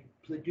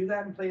 Do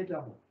that and play a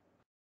double.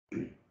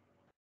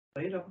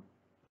 Play a double.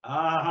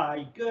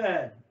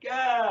 Good.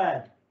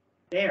 Good.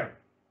 There.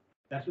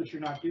 That's what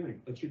you're not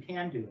doing, but you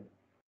can do it.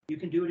 You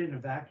can do it in a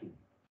vacuum,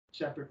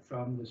 separate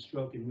from the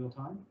stroke in real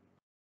time.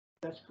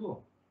 That's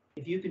cool.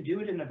 If you can do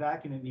it in a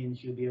vacuum, it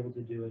means you'll be able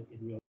to do it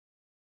in real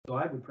time. So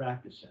I would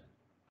practice that.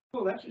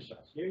 Cool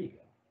exercise. There you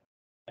go.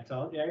 That's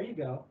all. There you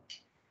go.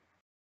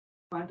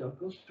 Come on, don't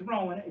go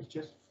throwing it. It's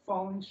just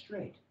falling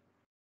straight.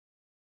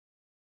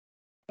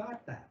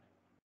 Got that.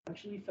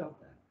 Actually felt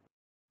that.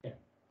 Yeah.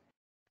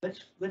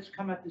 Let's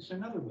come at this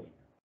another way.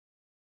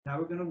 Now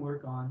we're going to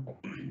work on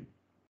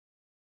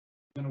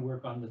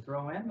the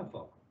throw and the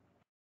focal.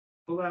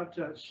 Pull out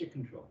stick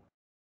control.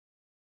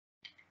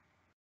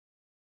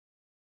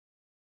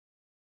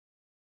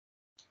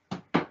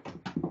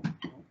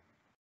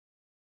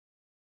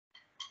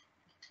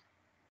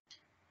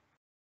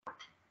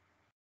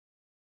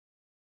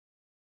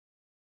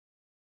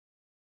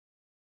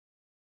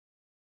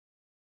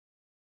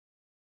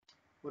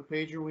 What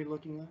page are we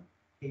looking at?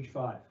 Page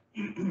 5.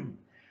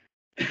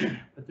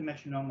 Put the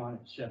metronome on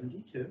at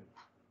 72.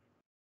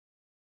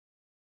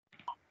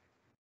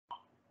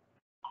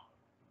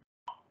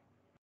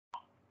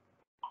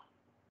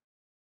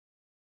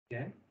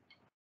 Okay.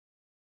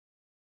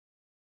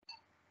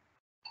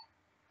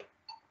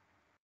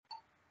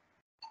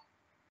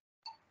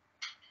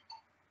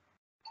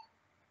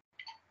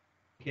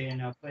 Okay, and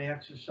now play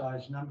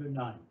exercise number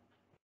 9.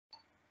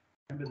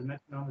 Remember, the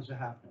metronome is a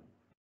half note.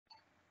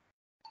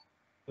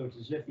 So it's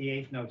as if the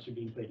 8th notes are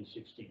being played as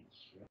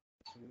 16ths. Right?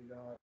 So we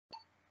got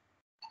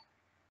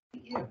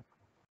Yeah.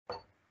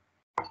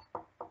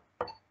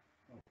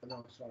 Oh,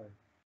 no, sorry.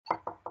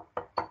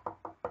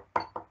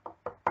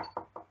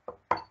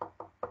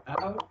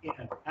 Out,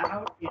 in,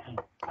 out, in,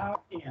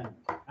 out, in,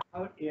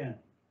 out, in,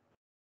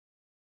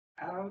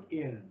 out,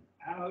 in,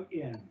 out,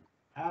 in,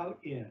 out,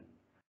 in,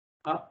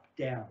 up,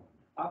 down,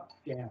 up,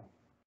 down,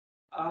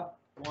 up,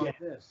 I down, want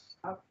this.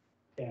 up,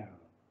 down.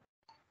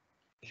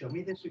 Show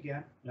me this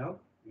again. No,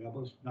 your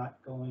elbow's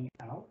not going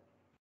out.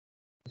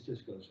 This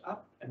just goes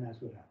up, and that's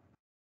what happens.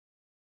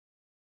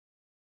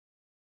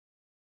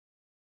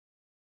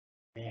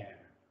 There.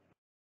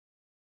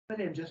 Put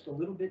in just a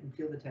little bit and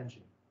feel the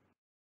tension.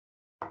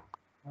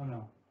 Oh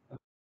no. Okay.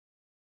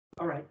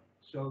 All right.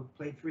 So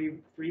play three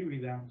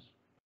rebounds.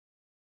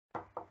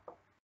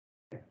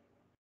 Okay.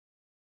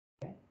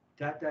 Okay.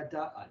 Da da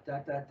da da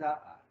da da.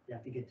 You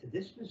have to get to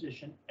this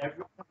position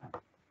every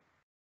time.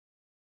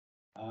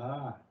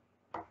 Ah.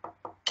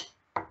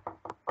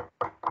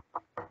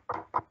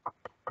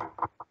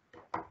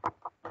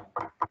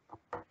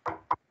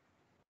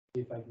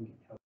 See if I can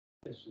help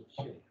this. Let's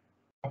see.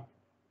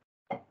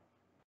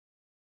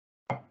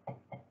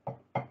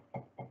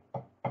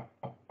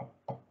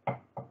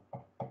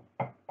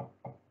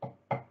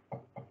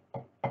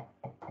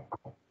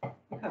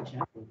 Look how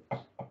gentle it is.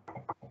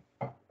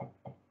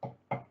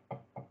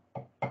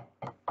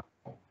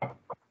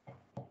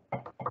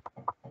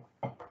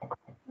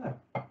 Look.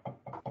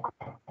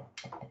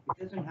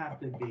 It doesn't have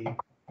to be.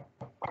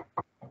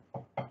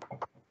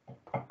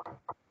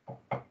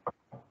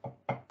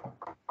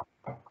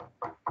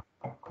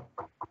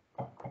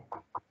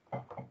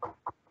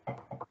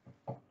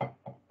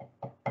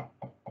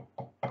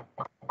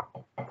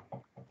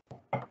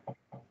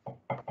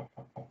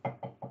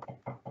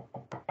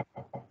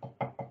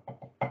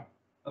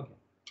 Okay.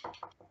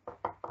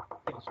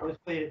 Okay, so let's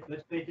play it.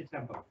 Let's play it to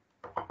tempo.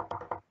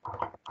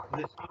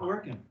 That's not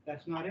working.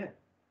 That's not it.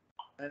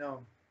 I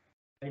know.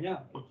 I know.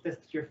 It's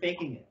just you're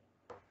faking it.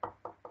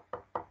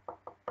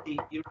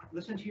 You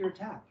listen to your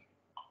attack.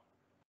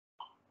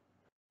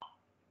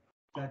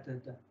 Da, da,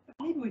 da.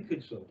 Maybe we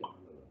could slow it down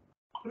a little.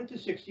 Put it to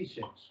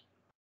 66,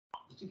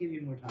 just to give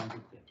you more time to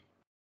think.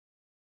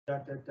 Da,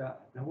 da, da.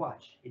 Now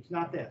watch. It's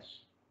not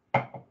this.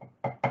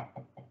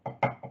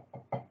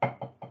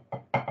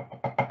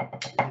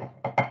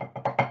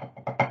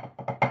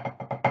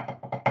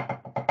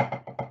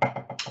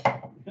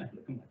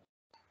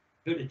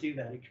 Go to do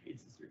that, it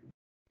creates a certain.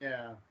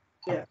 Yeah.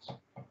 Yes.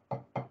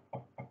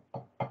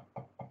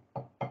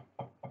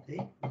 See,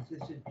 this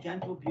is a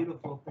gentle,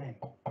 beautiful thing.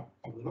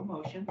 A little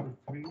motion with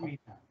 3 rebounds.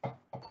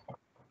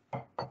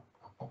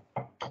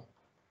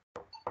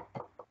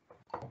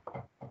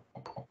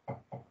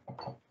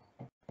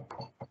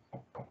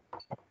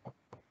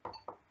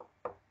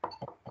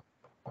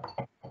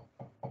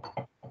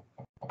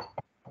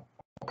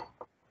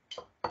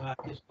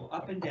 Just go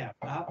up and down,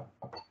 up,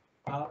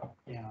 up,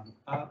 down,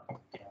 up,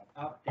 down,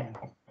 up, down,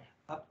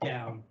 up,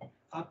 down,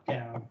 up,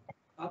 down,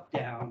 up,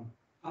 down,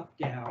 up,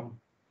 down,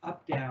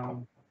 up,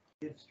 down.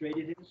 See how straight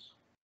it is?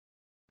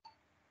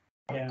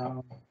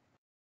 Down.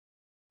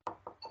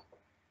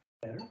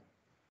 Better. Come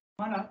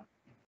on up.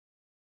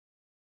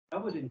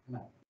 Elbow didn't come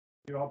out.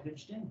 You're all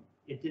pinched in.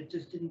 It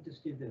just didn't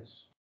just do this.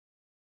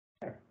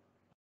 There.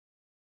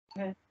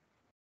 Okay.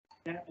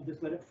 Yeah, and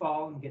just let it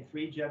fall and get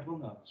 3 gentle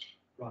notes.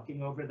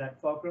 Rocking over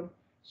that fulcrum,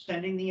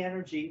 sending the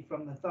energy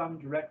from the thumb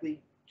directly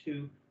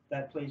to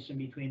that place in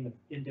between the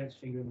index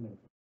finger and the middle.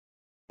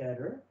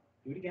 Better.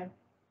 Do it again.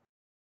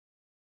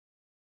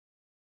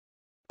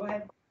 Go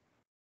ahead.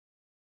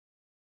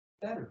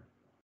 Better.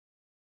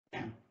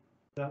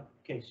 So,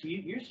 okay, so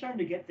you're starting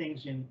to get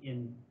things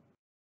in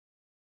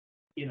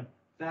a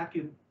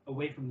vacuum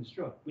away from the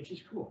stroke, which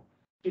is cool.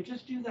 So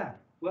just do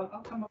that. Well,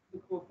 I'll come up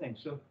with a cool thing.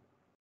 So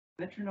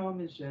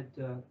metronome is at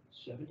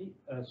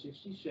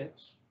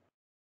 66.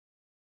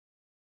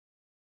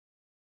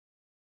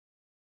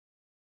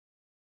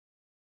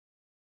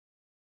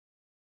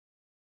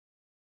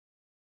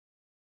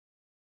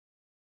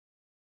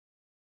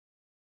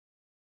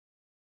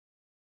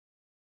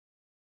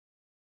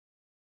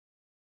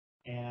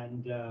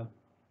 And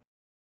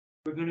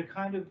we're going to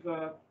kind of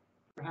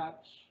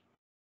perhaps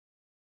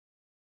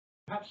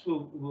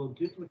we'll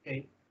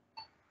duplicate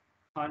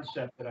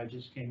concept that I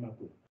just came up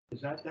with,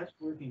 because that's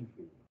working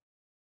for you.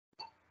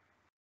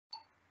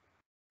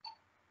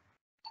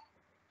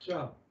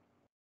 So,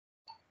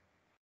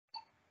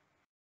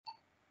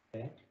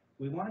 okay,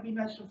 we want to be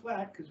nice and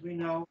flat because we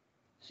know.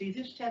 See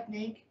this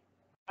technique?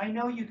 I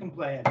know you can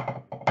play it.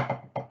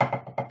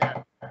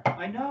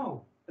 I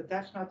know, but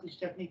that's not this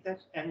technique.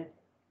 That's and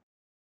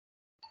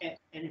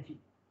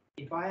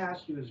if I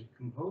asked you as a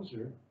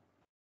composer,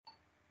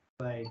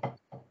 play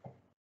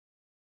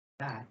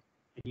that,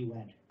 and you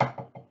went,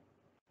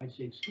 I'd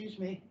say, excuse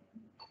me,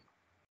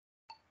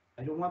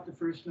 I don't want the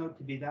first note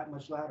to be that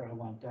much louder. I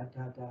want da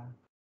da da,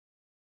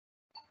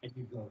 and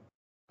you go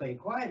play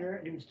quieter,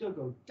 and it would still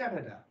go da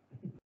da da.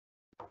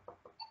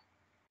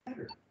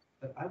 Better,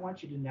 but I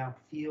want you to now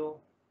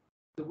feel.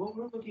 So what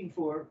we're looking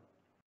for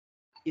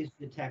is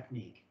the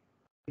technique,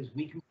 because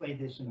we can play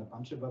this in a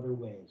bunch of other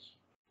ways.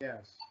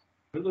 Yes.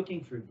 We're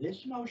looking for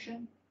this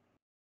motion,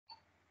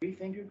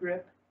 3-finger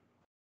grip,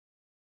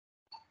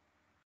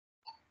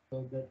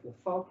 so that the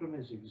fulcrum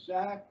is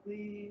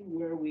exactly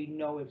where we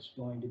know it's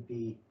going to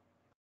be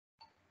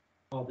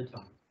all the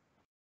time.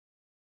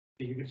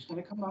 So you're just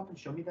going to come up and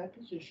show me that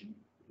position.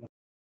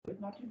 But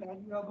not too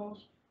bad. Your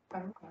elbows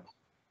kind of relaxed.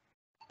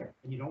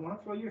 And you don't want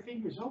to throw your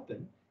fingers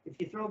open. If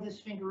you throw this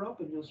finger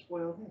open, you'll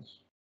spoil this.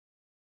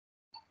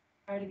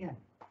 Try it again.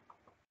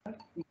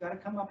 You've got to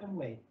come up and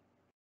wait.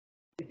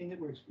 Anything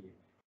that works for you.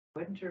 Go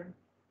ahead and turn.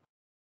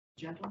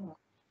 Gentle nod.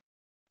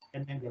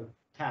 And then go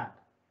tap.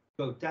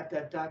 Go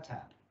da-da-da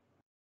tap.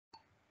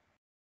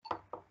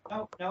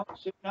 No, no,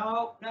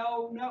 no,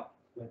 no, no.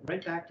 Went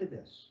right back to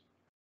this.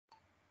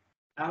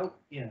 Out,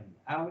 in,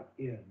 out,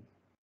 in.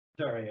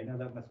 Sorry, I know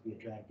that must be a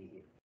drag to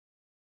hear.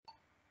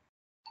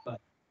 But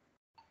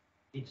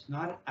it's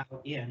not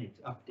out, in,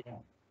 it's up, down.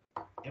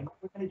 And what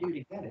we're going to do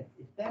to get it,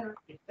 it's better.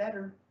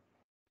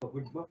 What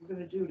we're going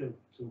to do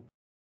to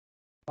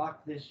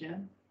lock this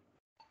in,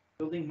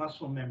 building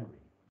muscle memory.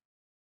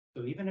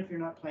 So even if you're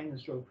not playing the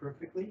stroke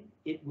perfectly,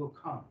 it will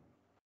come.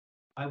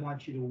 I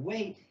want you to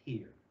wait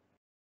here.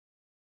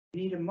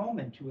 You need a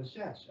moment to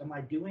assess. Am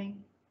I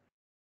doing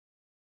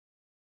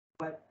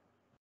what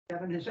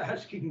Kevin is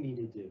asking me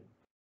to do?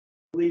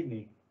 Believe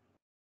me.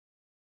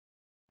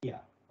 Yeah,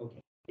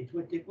 okay. It's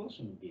what Dick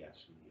Wilson would be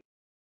asking you.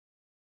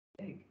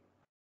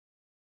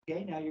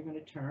 Okay, now you're going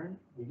to turn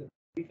with a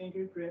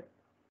 3-finger grip,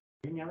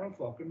 3 narrow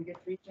fulcrum, you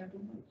get 3 gentle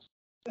moves.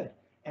 Good.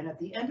 And at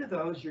the end of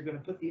those, you're going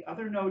to put the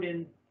other note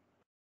in,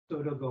 so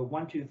it'll go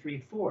 1, 2,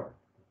 3, 4.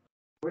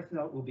 4th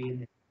note will be in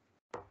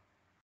there.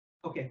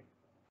 Okay.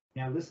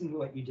 Now listen to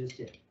what you just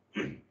did.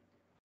 I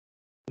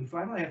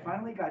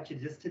finally got you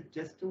just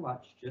to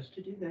watch, just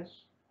to do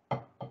this,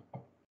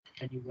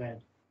 and you went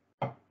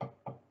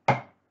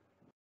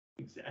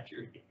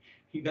exaggerated.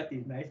 You got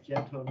these nice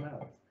gentle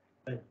notes,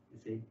 but you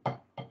see,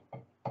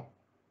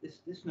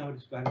 this note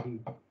has got to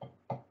be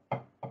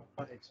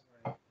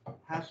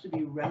has to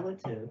be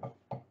relative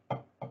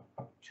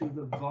to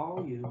the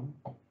volume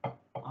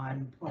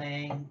I'm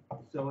playing,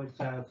 so it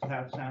sounds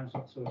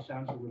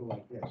a little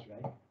like this,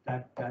 right? Da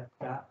da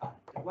da.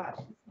 Watch,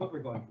 this is what we're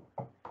going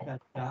for. Da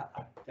da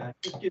da.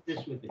 Just do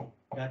this with me.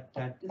 Da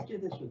da. Just do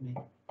this with me.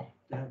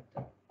 Da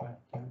da da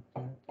da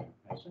da.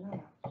 Nice and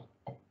relaxed.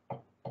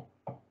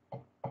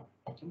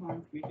 Come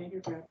on, 3-finger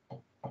grip.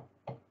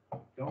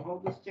 Don't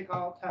hold the stick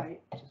all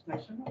tight. Just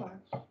nice and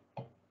relaxed.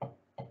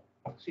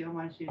 See how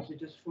mine seems to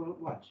just float?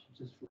 Watch.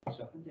 It just floats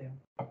up and down.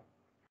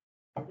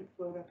 Let it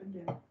float up and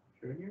down.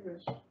 Turn your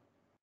wrist.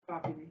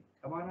 Copy me.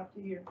 Come on up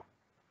to here.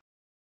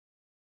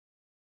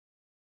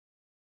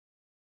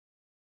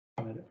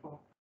 Let it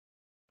fall.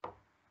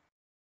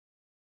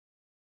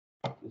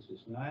 This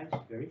is nice.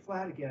 Very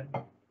flat again.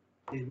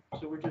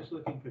 So we're just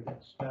looking for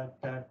this. Da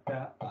da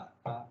da.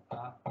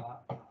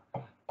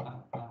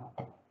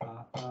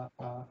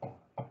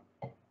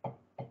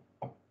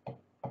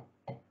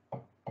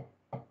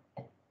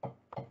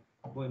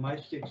 Boy, my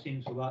stick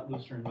seems a lot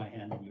looser in my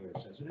hand than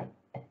yours, doesn't it?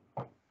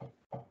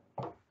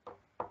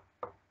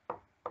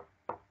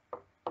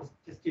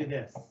 Just do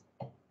this.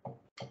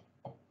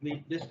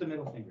 Leave this the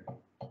middle finger.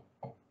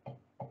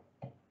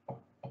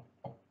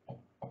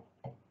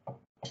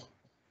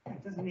 Yeah,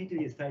 it doesn't need to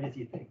be as tight as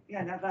you think.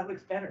 Yeah, now that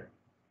looks better.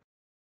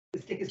 The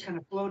stick is kind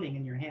of floating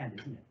in your hand,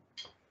 isn't it?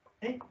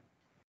 Hey?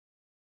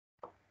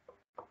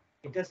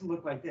 It doesn't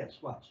look like this.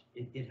 Watch.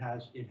 It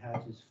has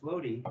this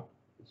floaty.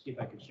 Let's see if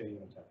I can show you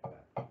what I'm talking about.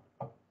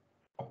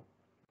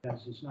 It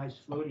has this nice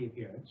floaty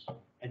appearance,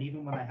 and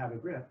even when I have a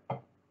grip,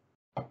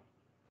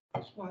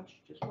 just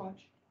watch,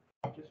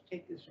 just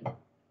take this in.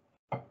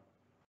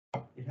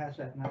 It has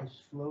that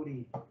nice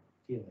floaty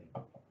feeling.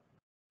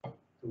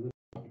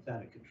 It's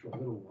out of control, a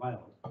little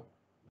wild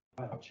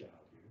child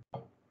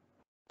here.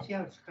 See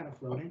how it's kind of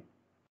floating?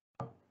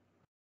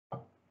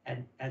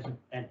 And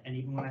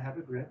even when I have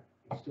a grip,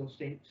 it still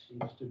seems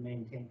to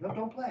maintain. No,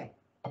 don't play.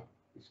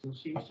 It still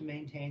seems to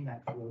maintain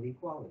that floaty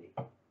quality.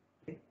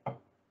 Okay?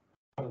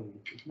 So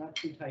it's not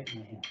too tight in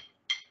my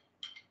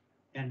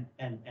hand.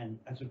 And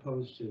as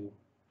opposed to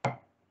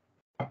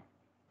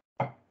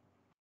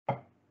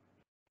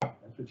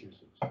that's what yours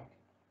looks like.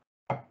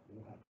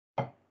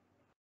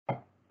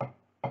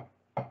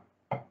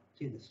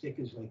 See, the stick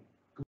is like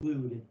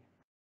glued and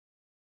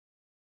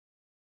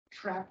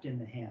trapped in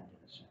the hand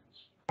in a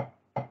sense.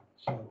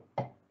 So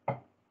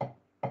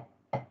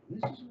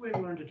this is a way to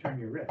learn to turn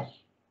your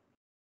wrist.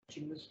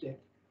 Touching the stick,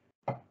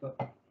 but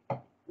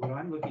what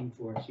I'm looking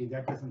for, see,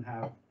 that doesn't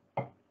have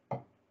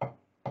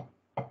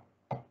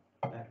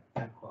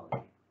that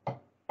quality.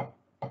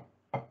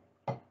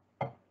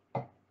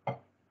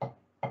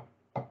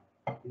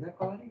 See that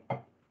quality?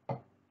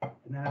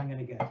 And then I'm going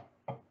to get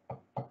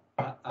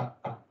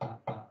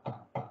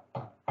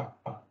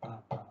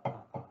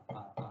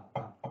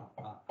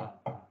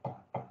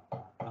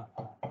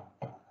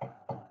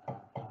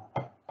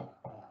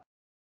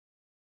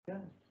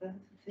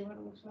see what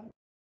it looks like?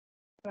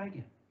 Try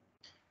again.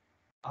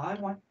 I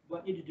want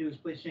you to do is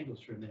play singles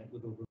for a minute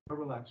with a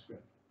relaxed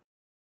grip.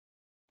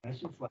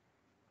 Nice and flat.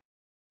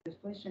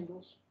 Just play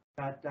singles.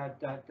 Dot, dot,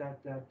 dot,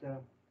 dot, dot,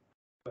 dot.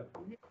 But,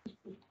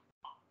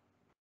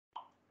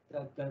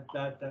 dot, dot,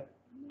 dot, dot.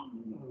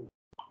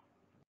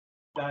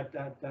 Dot,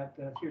 dot, dot,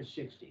 dot. Here's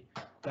 60.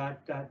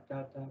 Dot, dot,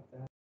 dot, dot,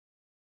 dot.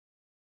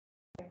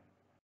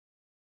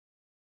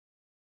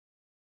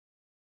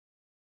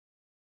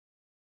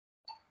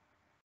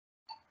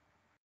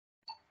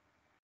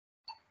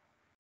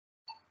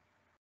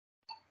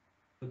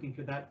 Looking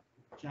for that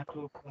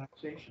gentle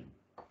relaxation.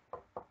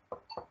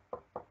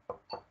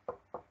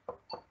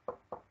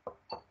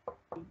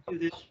 Do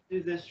this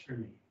for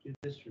me. Do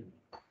this for me.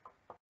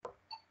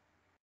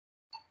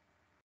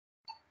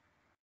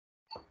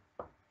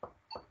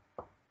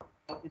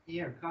 Up in the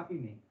air, copy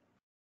me.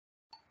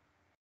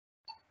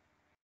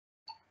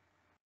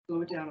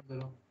 Slow it down a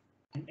little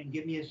and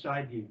give me a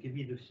side view. Give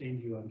me the same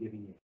view I'm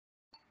giving you.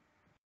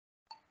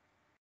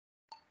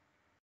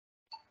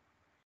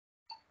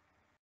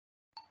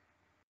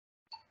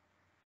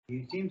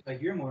 It seems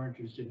like you're more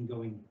interested in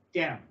going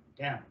down,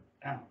 down,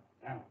 down,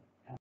 down,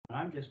 down.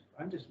 I'm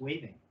just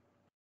waving.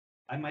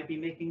 I might be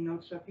making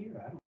notes up here.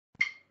 I don't.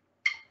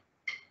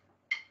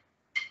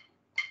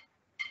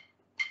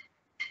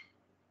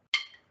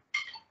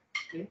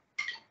 See?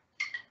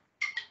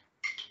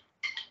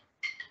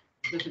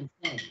 It doesn't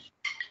change.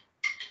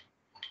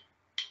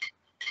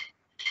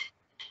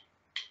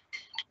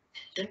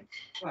 See?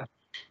 What?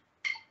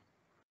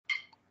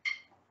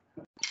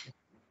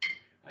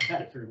 I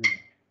had it for a minute.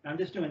 I'm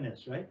just doing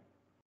this, right?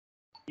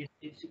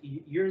 It's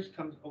yours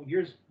comes. Oh,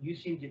 yours. You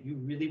seem that you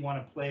really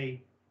want to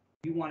play.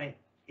 You want to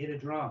hit a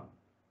drum.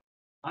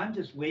 I'm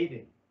just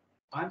waving.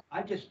 I'm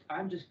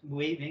just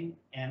waving,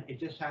 and it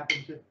just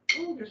happens that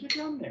there's a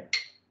drum there.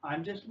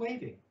 I'm just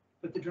waving.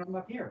 Put the drum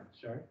up here.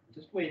 Sorry,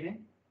 just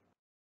waving.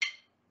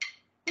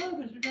 Oh,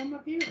 there's a drum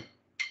up here.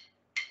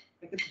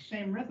 Like it's the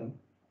same rhythm.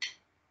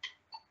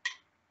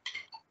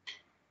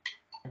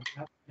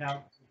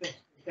 Now if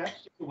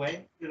that's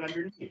away, put it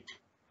underneath.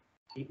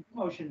 Keep the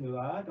motion, move.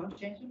 Don't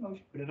change the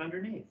motion. Put it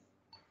underneath.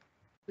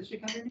 Just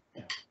stick underneath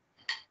now.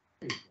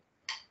 There you go.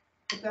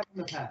 Put that on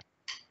the pad.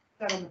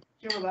 Put that on the.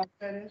 See how relaxed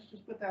that is?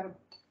 Just put that on.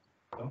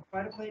 Don't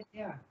try to play.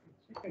 Yeah.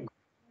 There you go.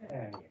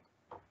 Yeah.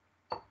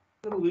 A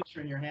little looser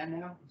in your hand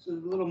now. It's a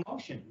little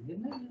motion,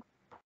 isn't it?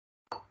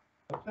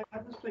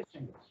 Let's play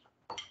singles.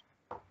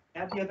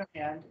 Add the other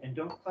hand and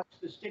don't clutch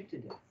the stick to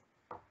death.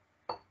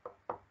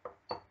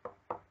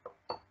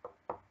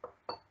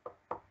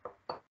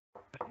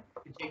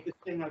 Take this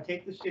thing, now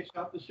take the sticks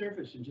off the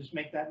surface and just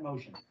make that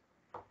motion.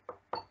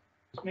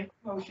 Just make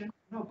the motion.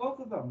 No, both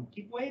of them.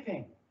 Keep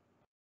waving.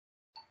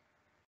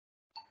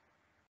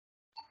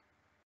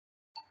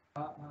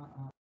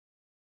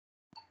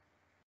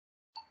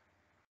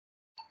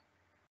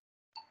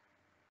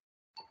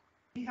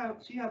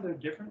 See how they're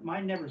different?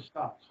 Mine never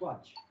stops.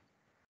 Watch.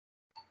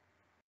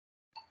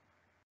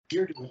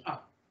 You're doing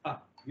up,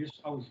 up.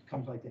 Yours always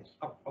comes like this.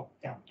 Up, up,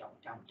 down, down,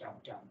 down, down,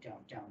 down, down,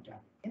 down, down.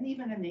 And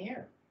even in the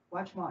air.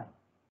 Watch mine.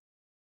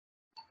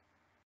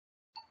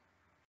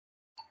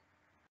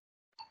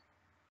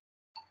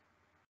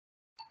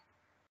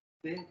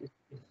 It's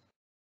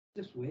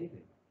just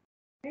waving.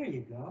 There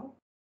you go.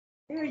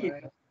 There you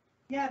go.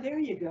 Yeah, there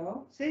you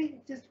go. See,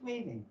 it's just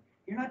waving.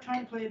 You're not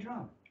trying to play a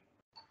drum.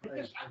 It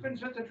just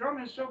happens that the drum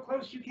is so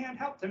close you can't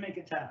help to make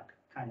a tap,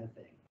 kind of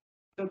thing.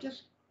 So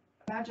just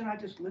imagine I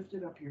just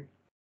lifted up your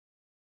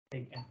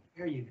thing, and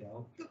there you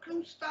go. Look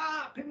who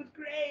stopped. It was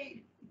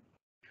great.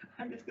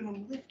 I'm just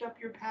going to lift up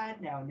your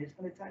pad now, and it's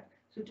going to touch.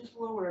 So just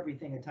lower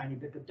everything a tiny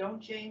bit, but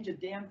don't change a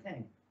damn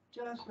thing.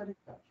 Just let it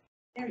touch.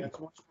 There you go. It's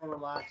much more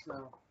relaxed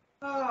now.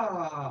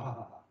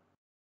 Oh,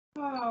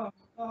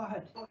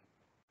 God.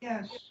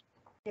 Yes.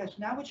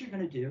 Now what you're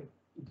going to do,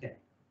 okay.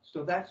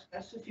 So that's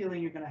the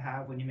feeling you're going to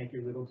have when you make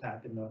your little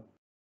tap in the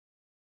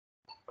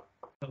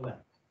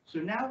left. So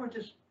now we're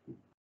just,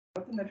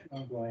 let the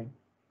metronome going,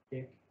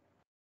 tick.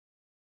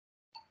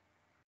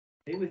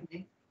 Stay with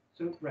me.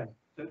 So, right.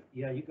 So,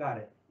 yeah, you got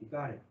it.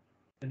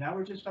 So now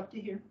we're just up to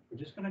here. We're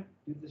just going to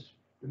do this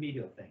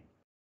remedial thing.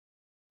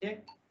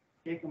 Tick,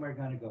 tick, and we're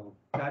going to go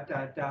da,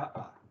 da, da,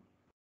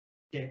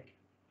 tick,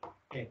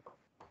 tick,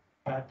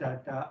 da, da,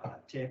 da,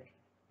 tick,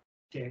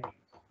 tick,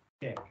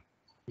 tick.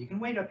 You can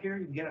wait up here.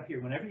 You can get up here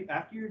whenever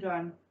after you're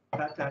done.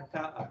 Ta ta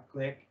ta.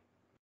 Click,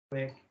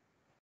 click,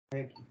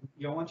 click.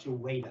 You don't want you to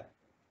wait up.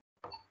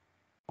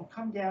 Don't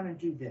come down and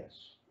do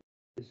this.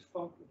 This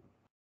focus.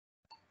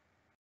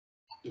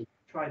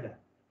 Try that.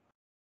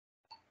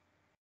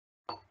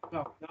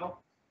 No.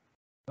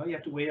 You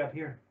have to wait up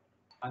here.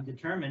 I'm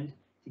determined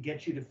to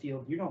get you to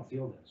feel. You don't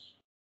feel this.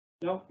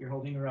 No, you're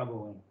holding your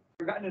elbow in.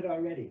 Forgotten it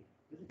already.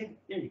 There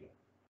you go.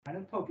 Kind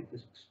of poke at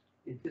this.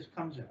 It just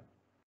comes out.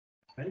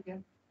 Right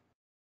again.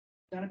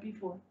 Done it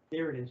before.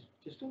 There it is.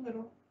 Just a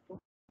little.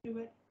 Don't do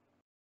it.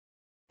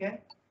 Okay.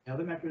 Now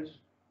the metros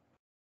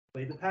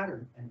play the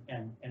pattern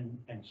and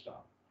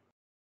stop.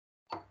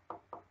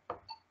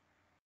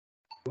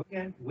 Go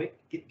again. Wait.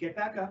 Get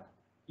back up.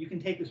 You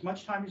can take as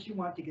much time as you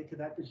want to get to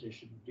that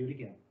position. Do it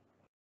again.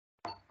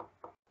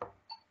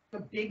 It's a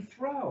big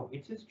throw.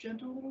 It's this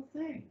gentle little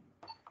thing.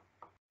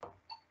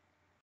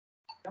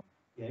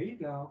 There you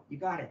go. You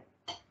got it.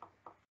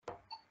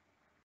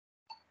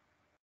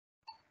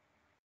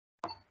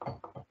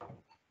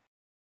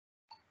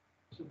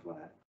 So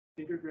flat.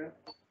 Finger grip.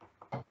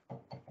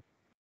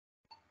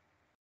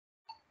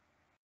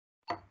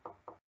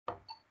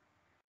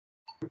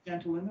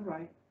 Gentle in the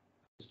right.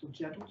 Just a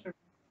gentle turn.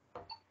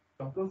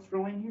 Don't go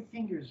throwing your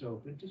fingers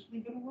open. Just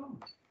leave it alone.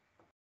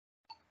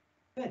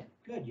 Good,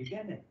 good. You're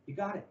getting it. You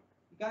got it.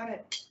 You got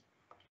it.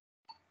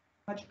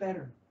 Much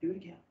better. Do it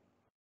again.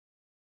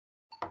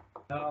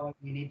 No,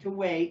 you need to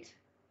wait.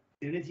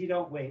 As soon as you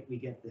don't wait, we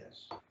get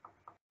this.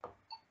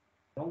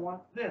 Don't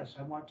want this.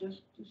 I want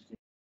just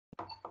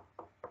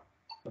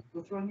don't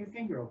go throwing your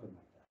finger open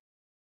like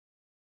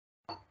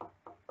that.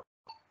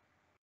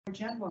 More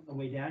gentle on the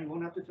way down. You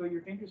won't have to throw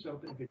your fingers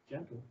open if it's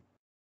gentle.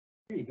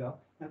 There you go.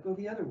 Now go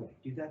the other way.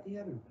 Do that the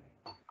other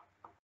way.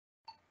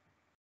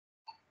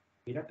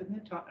 Wait up in the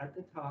top, at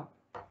the top.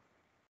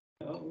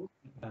 No,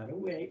 you gotta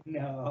wait.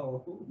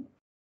 No.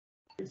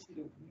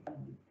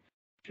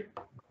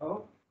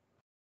 Oh.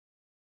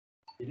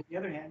 Did it the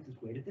other hand.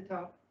 Just wait at the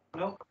top.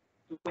 No.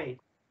 Just wait.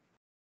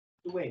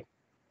 Just wait.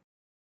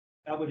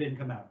 Elbow didn't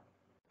come out.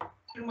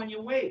 And when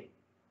you wait,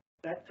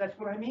 that's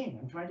what I mean.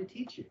 I'm trying to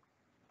teach you.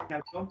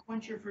 Now don't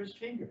point your first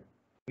finger.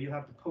 Or you'll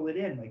have to pull it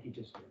in like you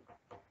just did.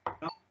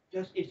 No,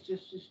 it's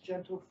just this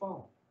gentle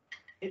fall.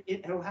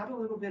 It'll have a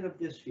little bit of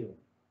this feeling.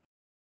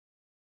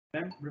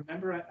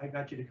 Remember, I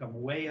got you to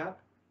come way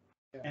up,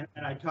 and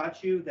I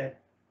taught you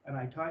that,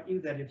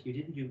 if you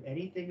didn't do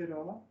anything at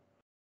all,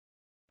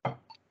 you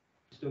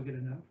still get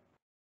a note.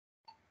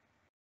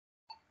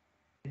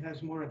 It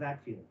has more of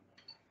that feeling.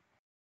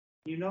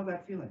 You know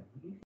that feeling.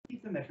 You can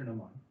keep the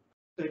metronome on.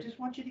 So I just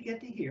want you to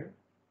get to here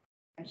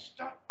and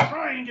stop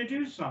trying to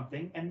do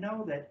something, and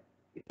know that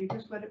if you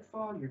just let it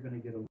fall, you're going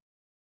to get a.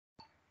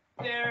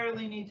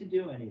 Barely need to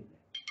do anything.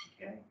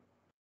 Okay.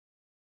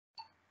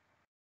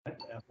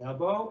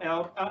 Elbow,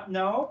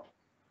 no.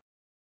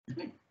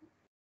 You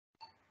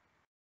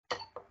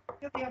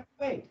have to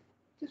wait.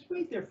 Just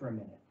wait there for a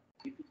minute.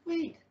 You can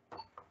wait.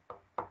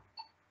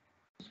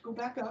 Just go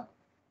back up.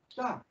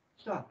 Stop.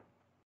 Stop.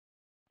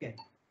 Okay.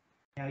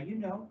 Now you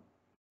know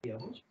the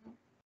elbows. You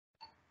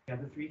have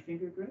a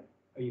 3-finger grip.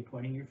 Are you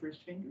pointing your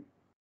first finger?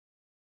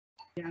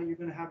 Now you're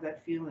going to have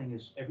that feeling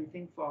as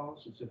everything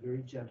falls. It's a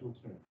very gentle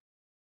turn.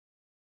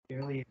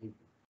 Barely anything.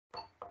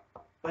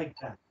 Like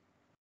that.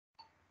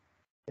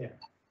 There.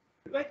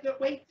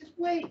 Wait, just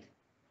wait.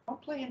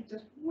 Don't play and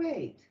just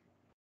wait.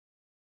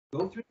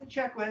 Go through the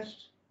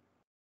checklist.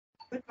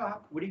 The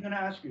top. What are you going to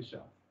ask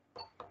yourself?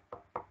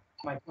 Am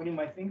I pointing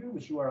my finger,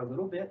 which you are a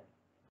little bit?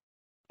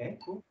 Okay,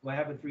 cool. Do I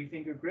have a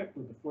 3-finger grip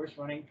with the force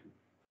running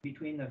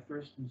between the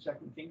first and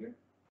second finger?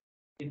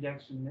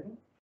 Index and middle?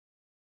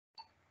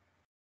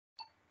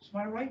 What's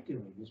my right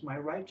doing? Is my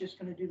right just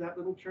going to do that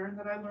little turn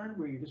that I learned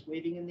where you're just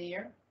waving in the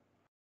air?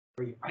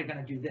 Or are you going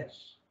to do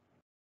this?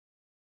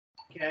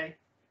 Okay,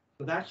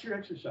 so that's your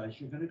exercise.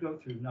 You're going to go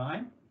through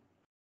 9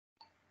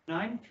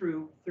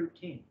 through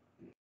 13.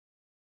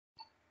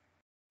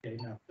 Okay,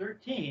 now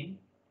 13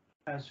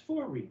 has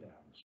 4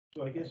 rebounds.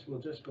 So I guess we'll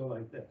just go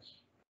like this.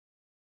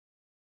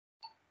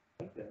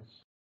 Like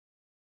this.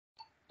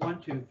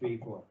 1, 2, 3,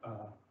 4.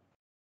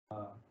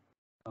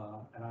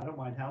 And I don't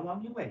mind how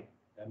long you wait.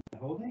 Am I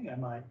holding?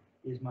 Am I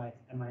in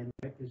the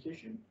right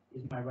position?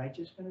 Is my right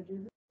just going to do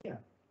this? Yeah.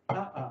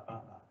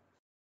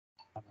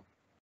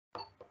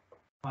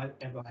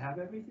 Do I have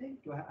everything?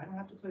 I don't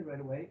have to play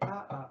right away.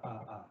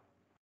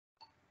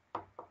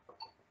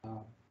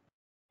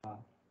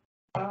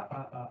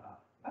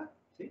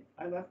 See,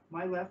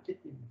 my left it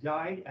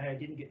died, and I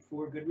didn't get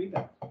 4 good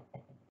rebounds.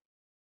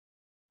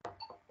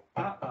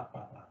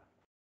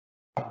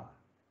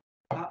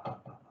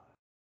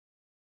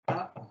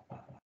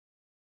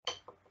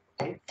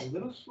 Okay, a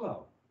little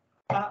slow.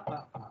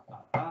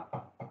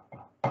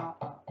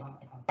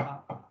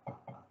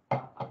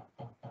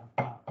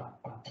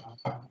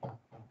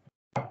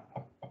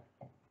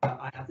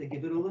 I have to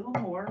give it a little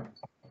more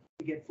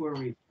to get 4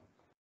 rebounds.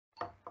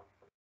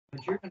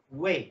 But you're going to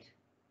wait,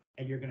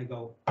 and you're going to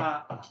go,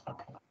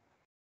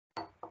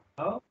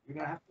 Oh, you're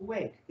going to have to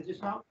wait, because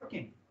it's not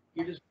working.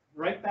 You're just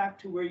right back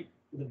to where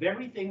the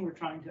very thing we're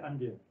trying to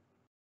undo.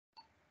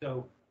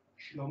 So,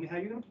 show me how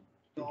you're going to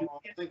So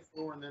I'll take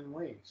 4 and then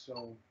wait.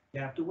 So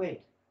you have to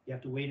wait. You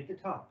have to wait at the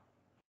top.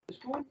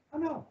 Just go on. Oh,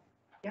 no.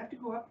 You have to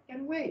go up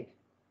and wait.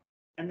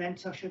 And then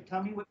she'll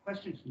tell me what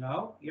questions.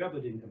 No, your elbow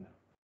didn't come out.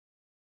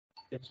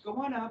 Just go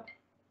on up.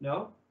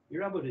 No,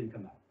 your elbow didn't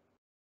come out.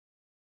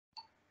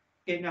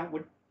 Okay, now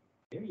what?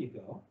 There you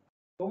go.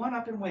 Go on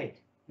up and wait.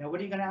 Now,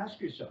 what are you going to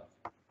ask yourself?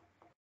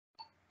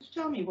 Just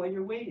tell me while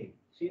you're waiting.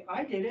 See,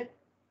 I did it.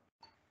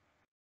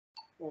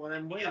 well, when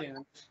I'm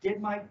waiting,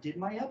 Did my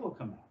elbow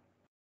come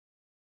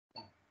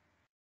out?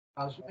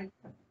 How's my?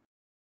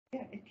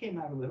 Yeah, it came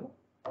out a little.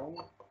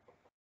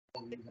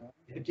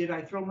 Did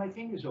I throw my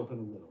fingers open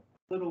a little?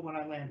 A little when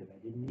I landed. I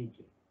didn't need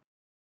to.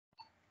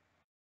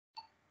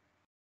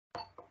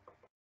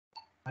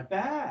 Not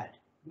bad.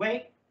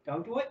 Wait,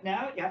 don't do it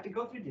now. You have to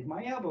go through. Did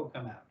my elbow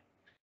come out?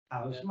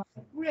 How's my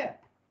grip?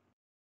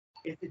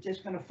 Is it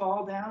just going to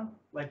fall down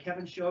like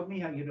Kevin showed me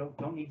how you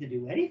don't need to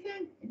do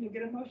anything and you'll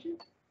get emotion?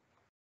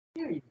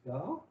 There you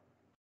go.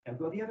 Now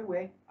go the other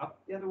way, up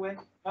the other way.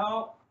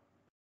 Oh,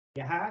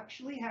 you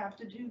actually have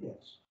to do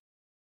this.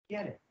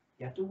 Get it.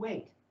 You have to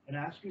wait and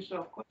ask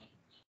yourself questions.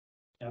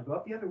 Now go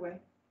up the other way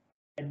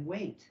and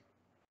wait.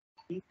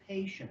 Be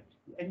patient.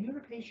 And you're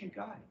a patient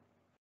guy.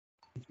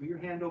 You threw your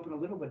hand open a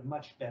little bit,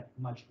 much better.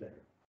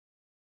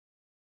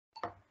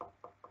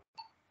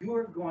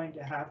 You're going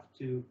to have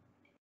to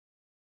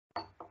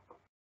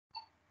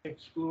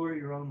explore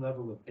your own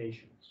level of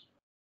patience.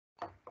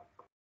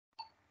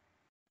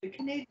 The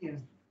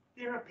Canadians,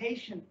 they're a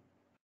patient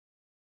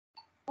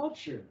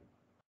culture,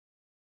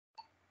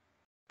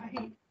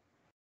 right?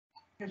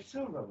 They're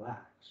so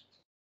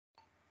relaxed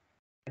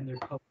and they're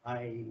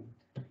polite.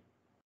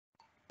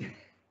 Right?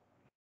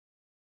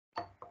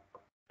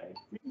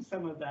 Bring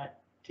some of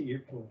that to your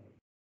play.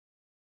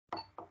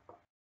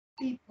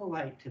 Be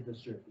polite to the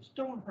surface.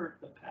 Don't hurt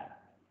the pad.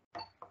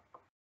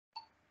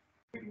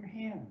 Hurt your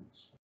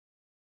hands.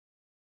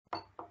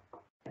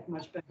 That's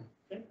much better.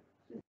 It's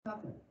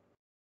nothing.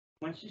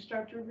 Once you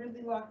start to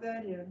really lock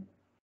that in,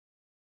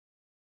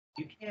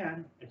 you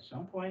can, at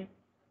some point,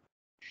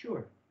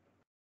 sure,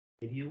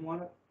 if you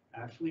want to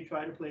actually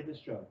try to play this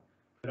stroke.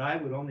 But I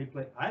would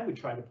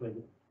try to play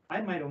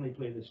I might only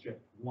play the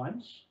strip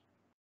once,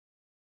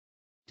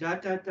 da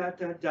da da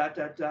da da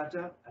da da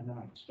da, and then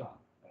I'd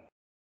stop.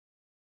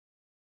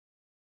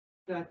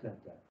 Da da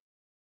da.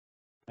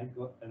 I'd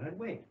go and I'd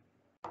wait.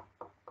 Da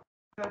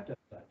da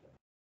da da.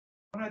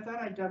 When I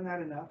thought I'd done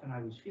that enough and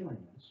I was feeling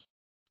this,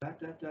 da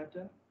da da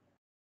da.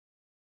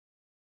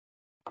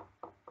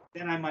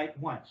 Then I might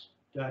once,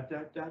 da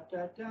da da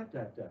da da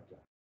da da da.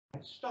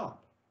 I'd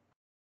stop.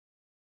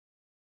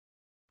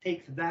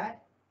 Takes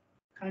that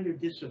kind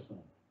of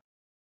discipline.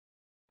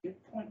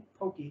 Get point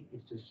pokey,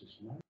 it's just a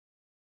smart.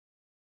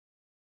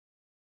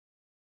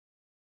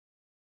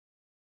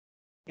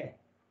 Okay,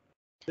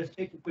 let's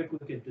take a quick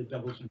look at the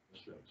double simple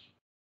strokes.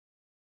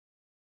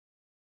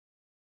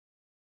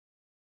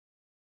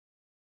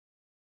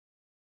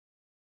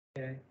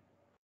 Okay,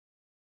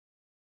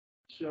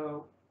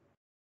 so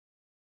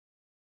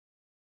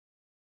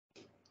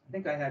I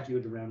think I had you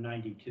at around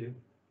 92.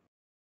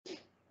 Yeah.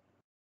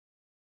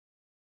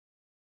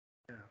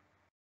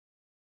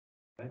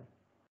 Right?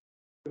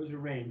 There was a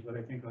range, but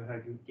I think I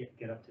had you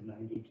get up to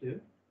 92,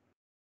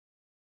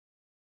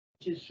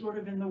 which is sort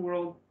of in the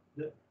world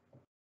that, I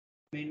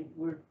mean,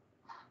 we're,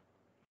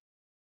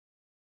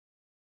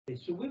 okay,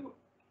 so we were,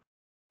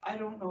 I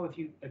don't know if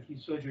you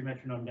slowed your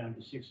metronome down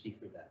to 60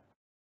 for that.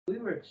 We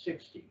were at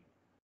 60.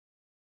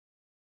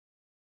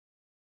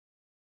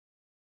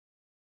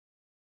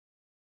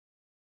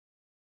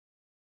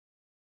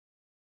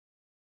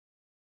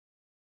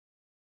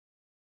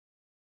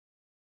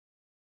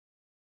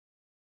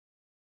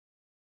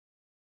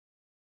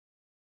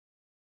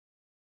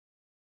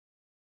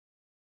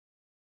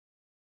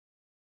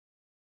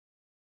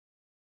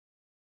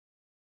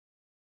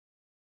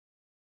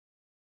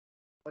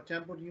 What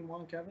tempo do you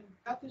want, Kevin?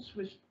 I thought this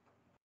was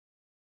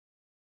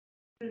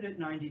put it at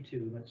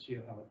 92. Let's see how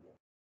it looks.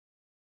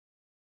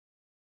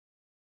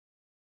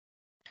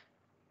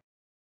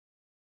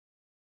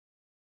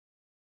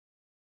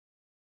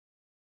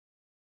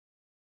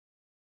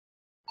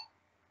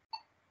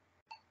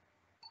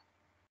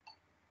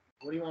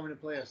 What do you want me to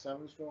play, a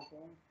 7-stroke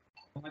one?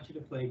 I want you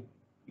to play,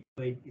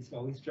 you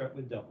always start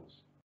with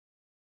doubles.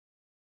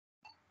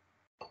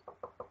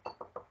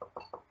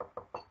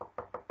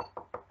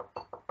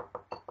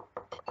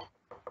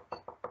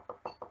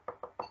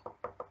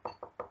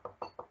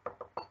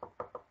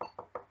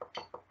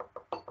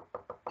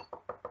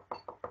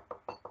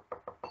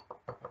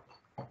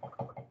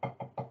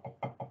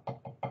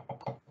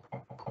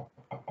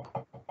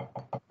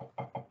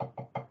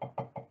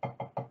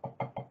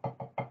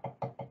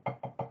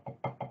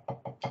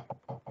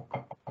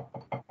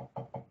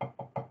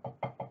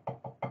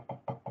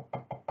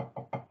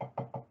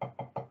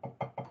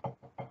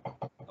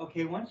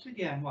 Okay, once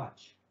again,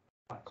 watch.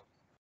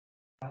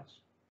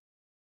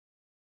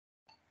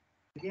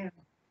 Again.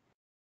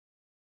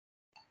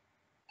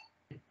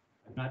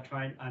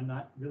 I'm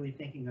not really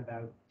thinking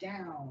about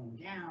down.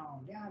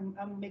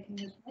 I'm making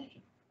this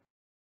motion.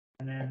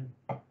 And then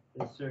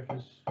the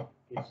surface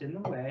gets in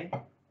the way.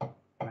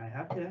 And I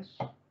have this.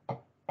 So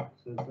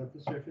let's let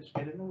the surface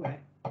get in the way.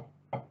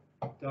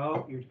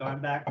 Go, you're going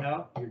back.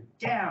 No, you're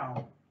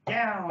down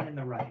in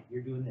the right.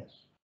 You're doing this.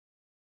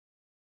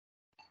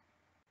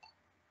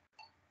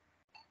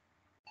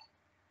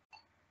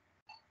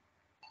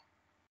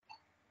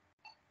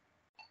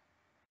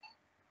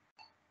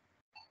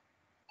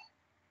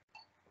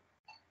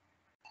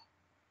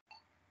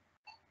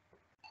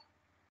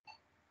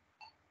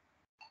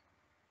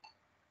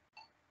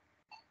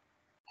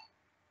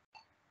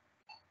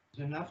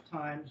 There's enough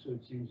time, so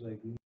it seems like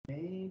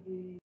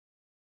maybe.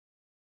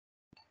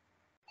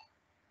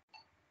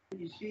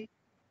 You see,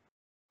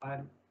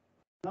 I'm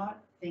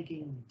not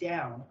thinking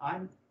down.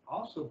 I'm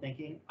also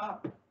thinking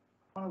up.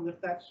 I want to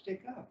lift that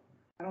stick up.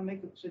 I don't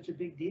make such a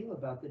big deal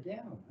about the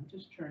down. I'm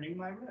just turning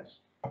my wrist.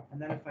 And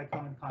then if I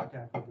come in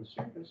contact with the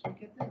surface, I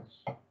get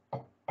this.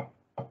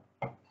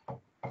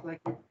 It's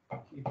like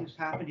you just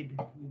happen to be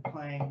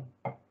playing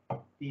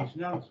these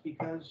notes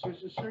because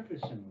there's a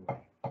surface in the way.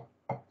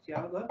 See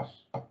how it looks?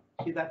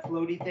 See that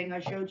floaty thing I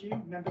showed you?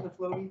 Remember the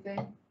floaty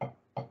thing?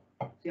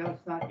 See how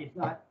it's not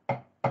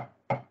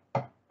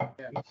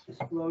Yeah. it's this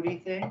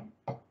floaty thing?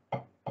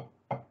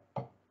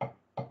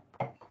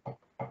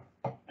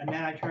 And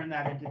then I turn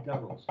that into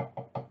doubles.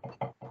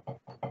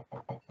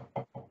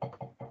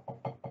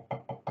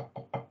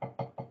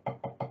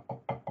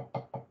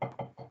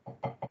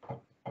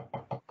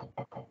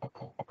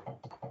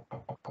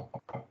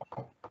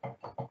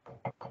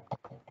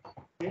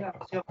 Yeah,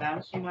 see how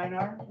bouncy mine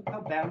are? Look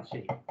how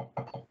bouncy.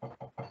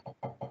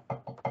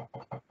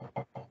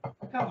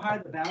 Look how high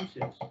the bounce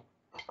is.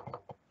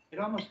 It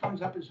almost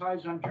comes up as high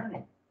as I'm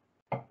turning.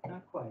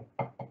 Not quite.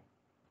 Look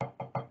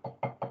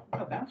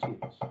how bouncy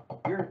it is.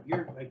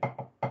 You're like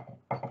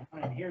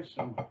down in here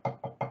somewhere.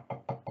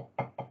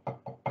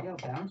 See how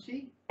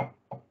bouncy?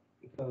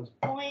 It goes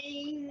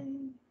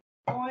boing,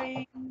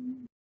 boing,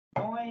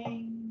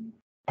 boing,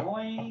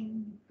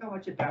 boing. Look how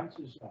much it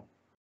bounces up.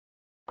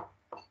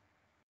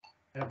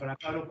 Yeah, but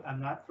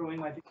I'm not throwing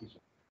my fingers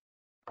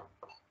up.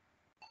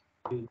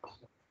 Do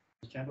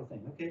this gentle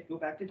thing. Okay, go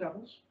back to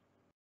doubles.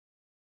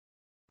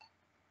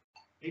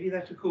 Maybe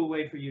that's a cool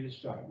way for you to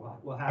start.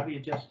 We'll have you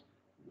just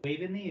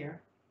wave in the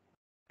air.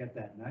 Get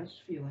that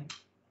nice feeling.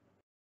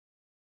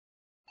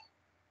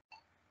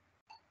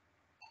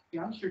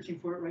 Yeah, I'm searching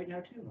for it right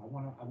now too. I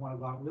want to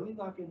really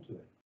lock into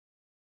it.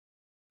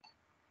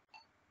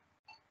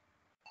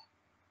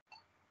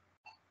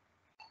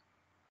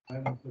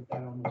 I'm going to put that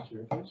on the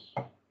surface.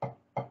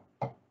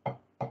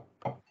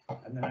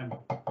 And then I'm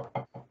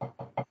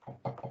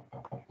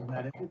putting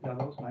that into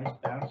doubles, nice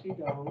bouncy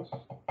doubles.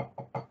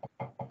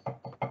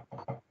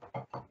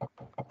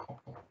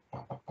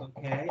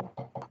 Okay.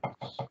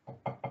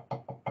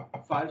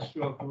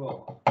 5-stroke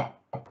roll.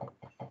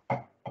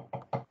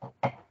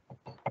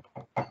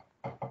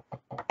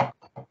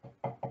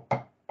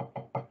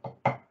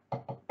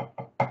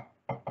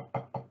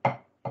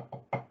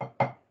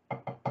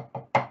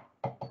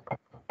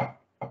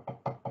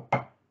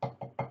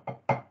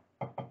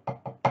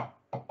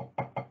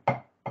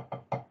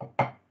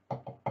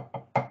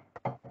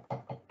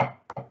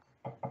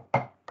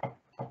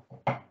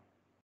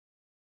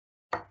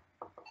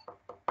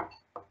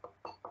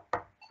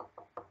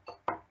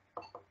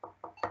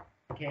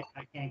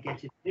 I can't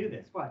get you to do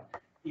this. What?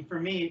 For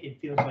me,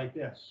 it feels like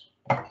this.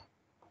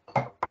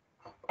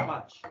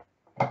 Watch.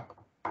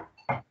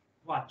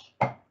 Watch.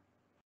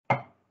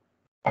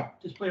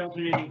 Just play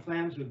alternating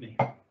flams with me.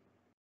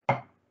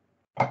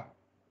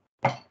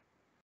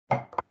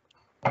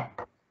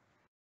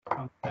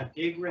 A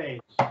big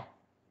raise.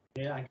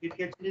 Yeah, I could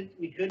get you to,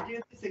 we could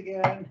do this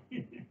again.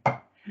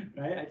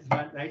 Right? I just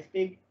want nice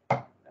big,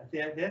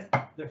 this,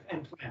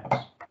 and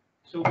flams.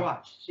 So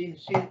watch. See,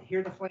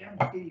 hear the flam?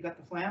 See, you got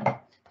the flam?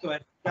 So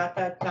it's dot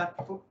dot dot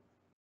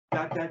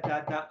dot dot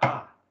dot dot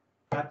ah.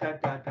 Dot dot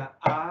dot dot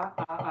ah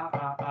ah ah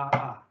ah ah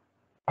ah.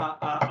 Ah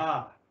ah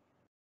ah.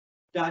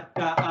 Dot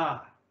dot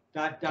ah.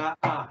 Dot dot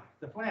ah.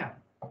 The flam.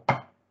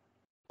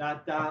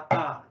 Dot dot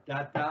ah.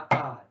 Dot dot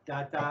ah.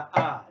 Dot dot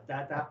ah.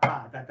 Dot dot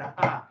ah. Dot dot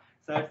ah.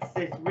 So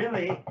it's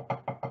really,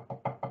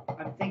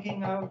 I'm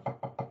thinking of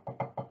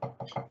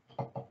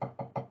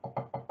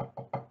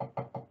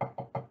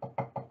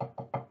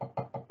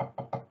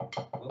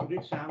what would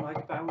it sound like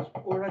if I was,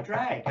 or a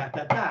drag? Da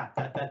da da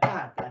da da da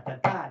da da da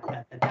da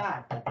da da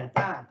da da da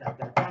da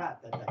da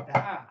da da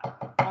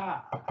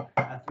da.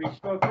 A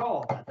 3-stroke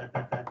roll. Da da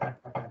da da da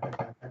da da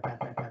da da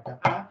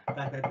da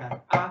da da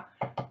da.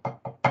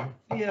 It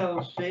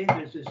feels safe.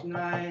 This is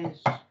nice.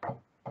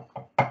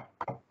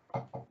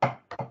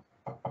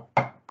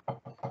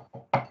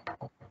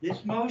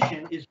 This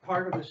motion is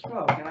part of the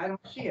stroke, and I don't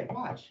see it.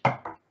 Watch.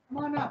 Come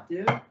on up,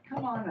 dude.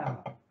 Come on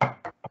up.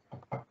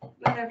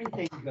 Let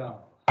everything go.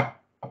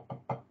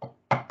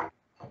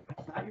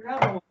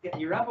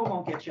 Your elbow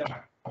won't get you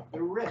up.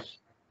 The wrist,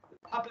 the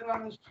puppet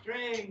on the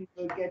string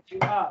will get you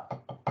up.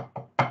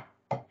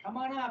 Come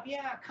on up,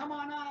 yeah, come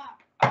on up.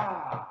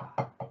 Ah,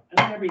 and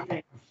then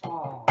everything will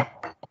fall.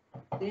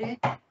 See?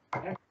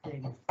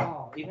 Everything will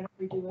fall, even if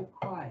we do it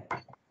quiet.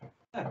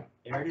 Look,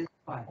 there it is,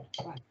 quiet,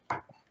 quiet.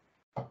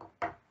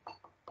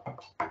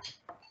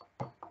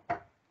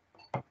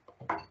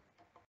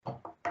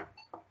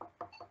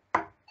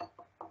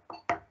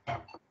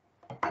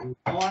 You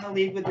don't want to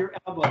lead with your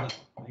elbow, though.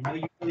 I know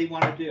you really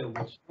want to do.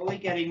 We're slowly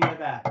getting rid of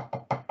that.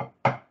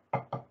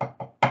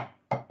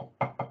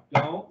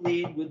 Don't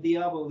lead with the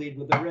elbow, lead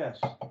with the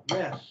wrist.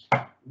 Wrist,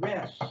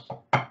 wrist,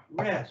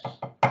 wrist.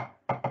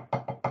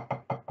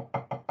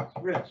 It's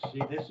wrist.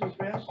 See, this is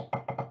wrist.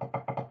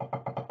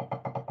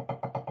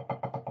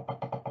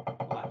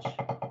 Watch.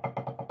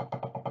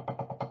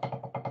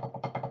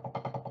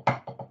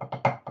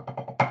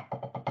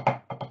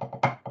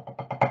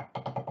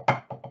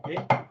 Okay,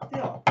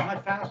 still,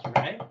 not faster,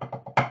 right?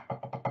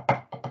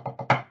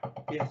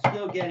 It's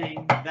still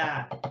getting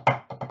that.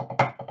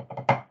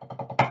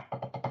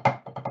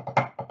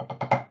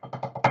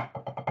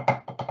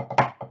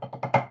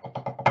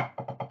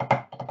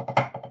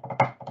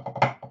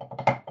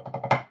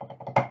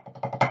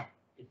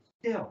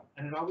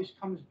 always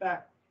comes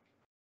back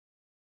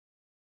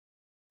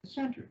to the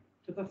center,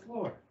 to the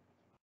floor.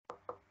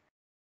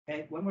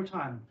 Okay, one more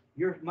time.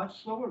 You're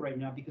much slower right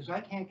now because I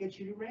can't get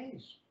you to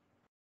raise.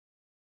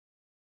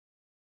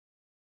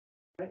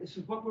 Right? This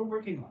is what we're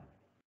working on.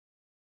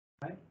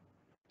 Right?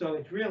 So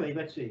it's really,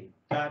 let's see,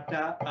 da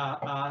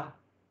da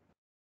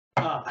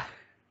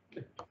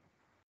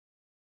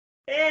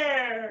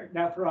There.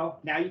 Now throw.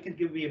 Now you can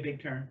give me a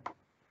big turn.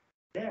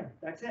 There.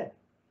 That's it.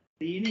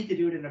 So you need to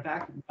do it in a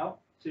vacuum. No,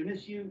 as soon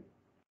as you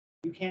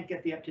can't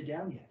get the up to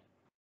down yet.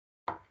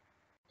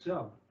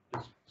 So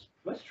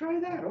let's try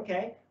that.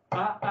 Okay.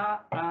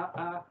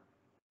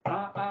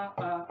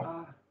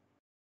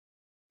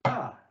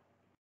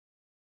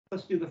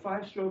 Let's do the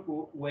 5-stroke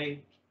wave.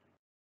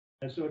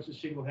 And so it's a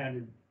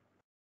single-handed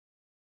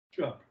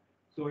stroke.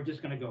 So we're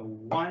just going to go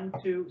 1,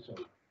 2. So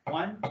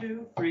 1,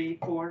 2, 3,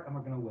 4, and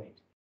we're going to wait.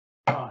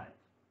 5.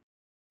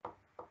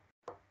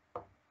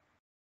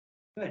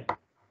 Good.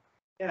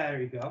 Yeah,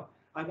 there you go.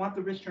 I want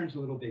the wrist turns a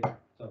little bigger.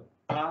 So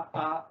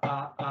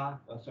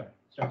Oh, sorry.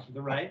 Starts with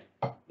the right.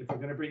 If we're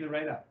going to bring the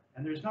right up,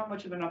 and there's not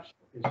much of an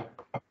upstroke, is there?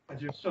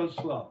 Because they're so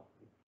slow.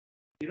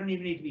 You don't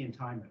even need to be in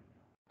time right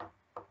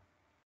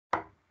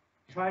now.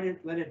 Try to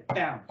let it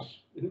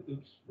bounce.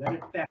 Oops. Let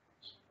it bounce.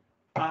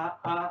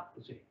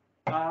 Let's see.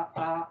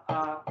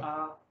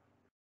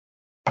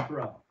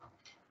 Throw.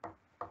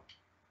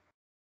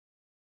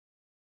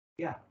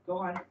 Yeah, go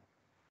on.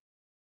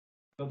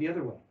 Go the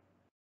other way.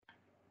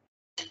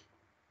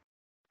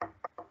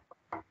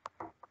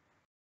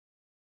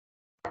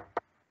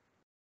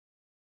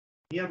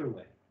 The other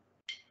way.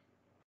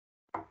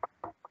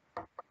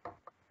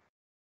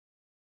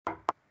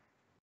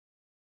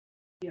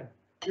 Yeah,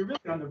 you're really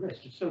on the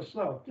wrist. It's so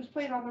slow. Just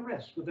play it on the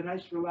wrist with a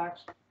nice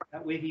relaxed,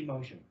 that wavy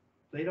motion.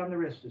 Play it on the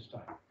wrist this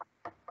time.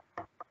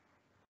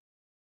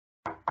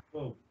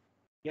 Boom.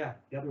 Yeah,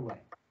 the other way.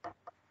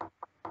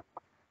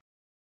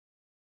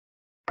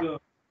 Boom.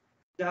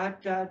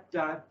 Dot, dot,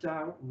 dot,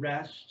 dot,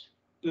 rest.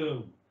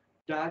 Boom.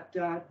 Dot,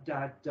 dot,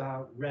 dot,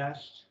 dot,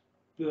 rest.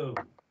 Boom.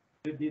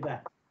 Could do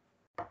that.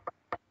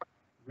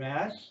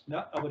 Rest.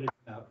 No, I would have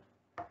no.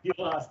 You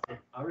lost it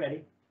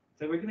already.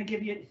 So we're going to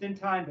give you it's in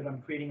time, but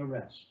I'm creating a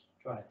rest.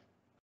 Try it.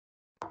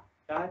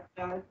 Dot,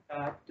 dot,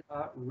 dot,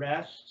 dot,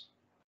 rest.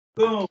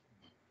 Boom.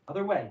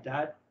 Other way.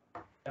 Dot,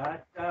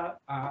 dot,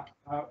 dot,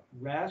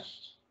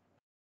 rest.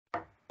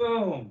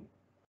 Boom.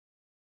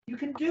 You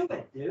can do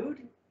it,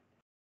 dude.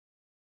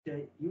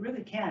 You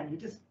really can. You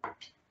just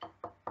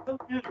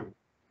don't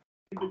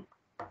do.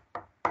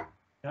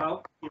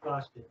 No, you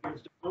lost it.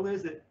 What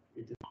is it?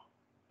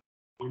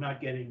 You're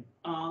not getting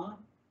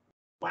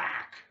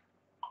whack.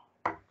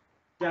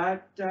 Da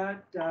da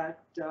da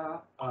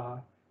da.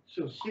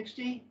 So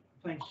 60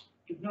 playing.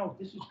 No,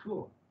 this is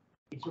cool.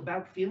 It's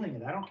about feeling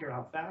it. I don't care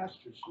how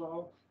fast or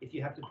slow. If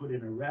you have to put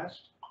in a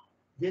rest,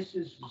 this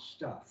is the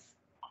stuff.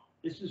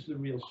 This is the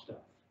real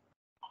stuff.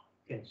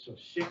 Okay, so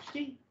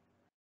 60.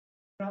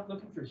 I'm not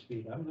looking for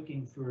speed. I'm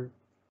looking for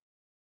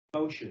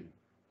motion.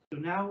 So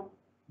now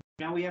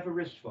we have a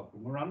wrist focal.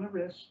 We're on the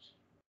wrist.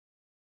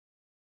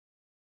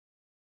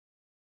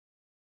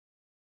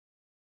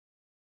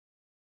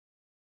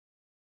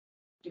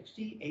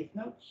 68th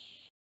notes.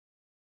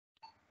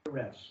 The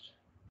rest.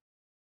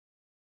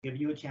 Give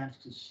you a chance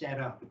to set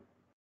up.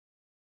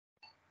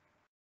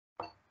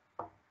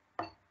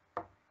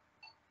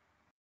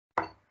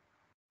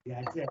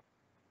 That's it.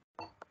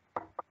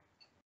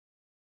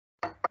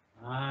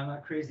 I'm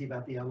not crazy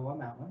about the elbow on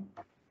that one.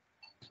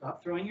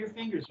 Stop throwing your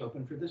fingers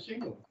open for the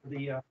single. For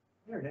the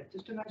there,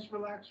 just a nice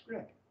relaxed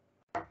grip.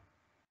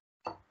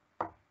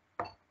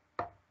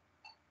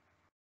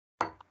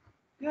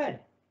 Good.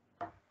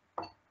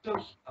 So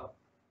slow.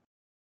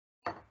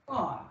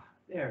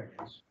 There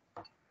it is.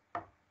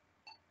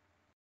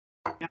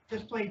 Now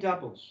just play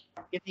doubles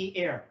in the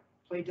air.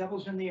 Play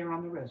doubles in the air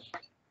on the wrist.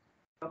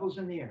 Doubles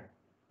in the air.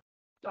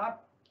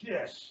 Stop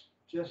this.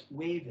 Just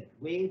wave it.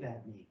 Wave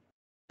at me.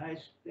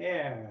 Nice.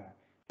 There.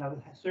 Now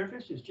the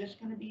surface is just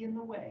going to be in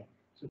the way.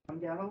 So come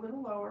down a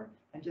little lower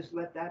and just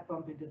let that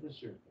bump into the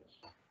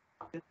surface.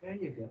 There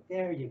you go.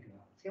 There you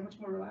go. See how much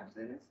more relaxed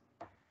that is?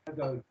 I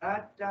go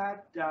dot,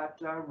 dot, dot,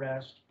 dot,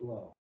 rest,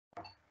 blow.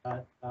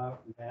 Dot,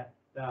 dot, dot,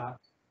 dot.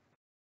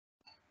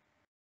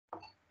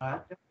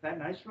 That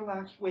nice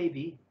relaxed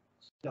wavy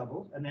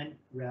double and then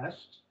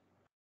rest.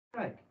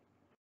 Right.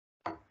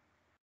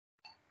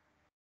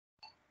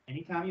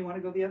 Anytime you want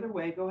to go the other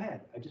way, go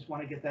ahead. I just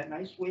want to get that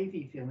nice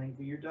wavy feeling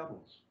for your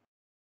doubles.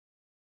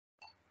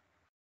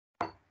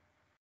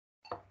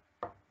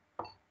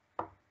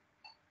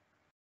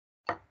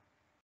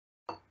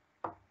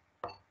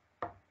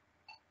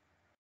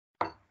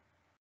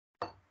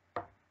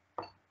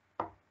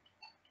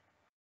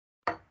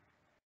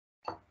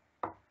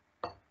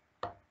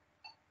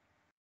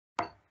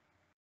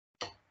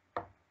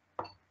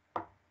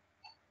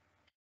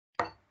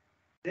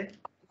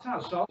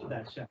 That's how solid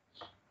that sounds.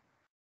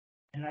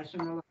 And nice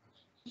and relaxed.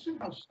 Listen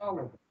how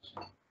solid that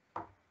sounds.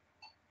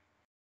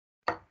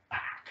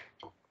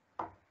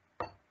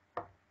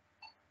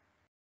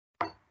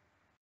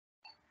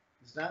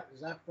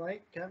 Is that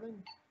right,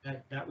 Kevin?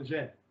 That was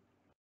it.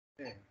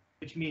 Okay.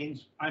 Which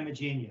means I'm a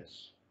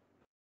genius.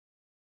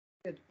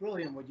 It's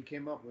brilliant what you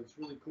came up with. It's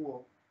really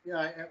cool.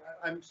 Yeah,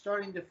 I'm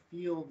starting to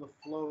feel the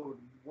flow,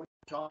 what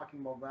you're talking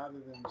about, rather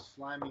than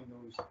slamming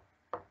those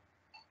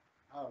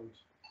out. It's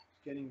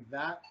getting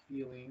that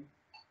feeling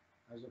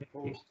as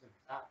opposed to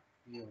that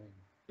feeling.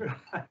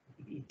 Right.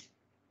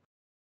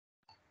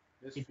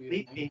 This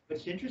feeling.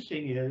 What's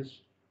interesting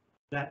is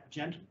that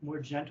more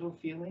gentle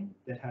feeling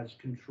that has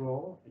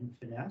control and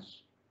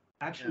finesse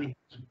actually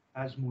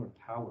has more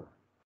power.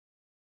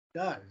 It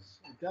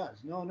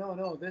does.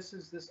 No. This.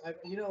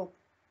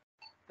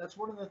 That's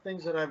one of the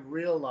things that I've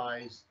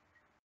realized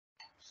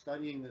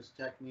studying this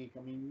technique.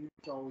 I mean, you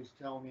used to always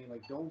tell me,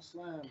 like, don't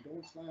slam,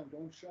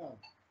 don't shove.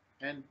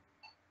 And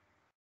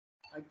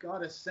I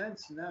got a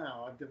sense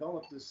now, I've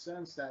developed this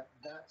sense that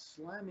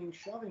slamming,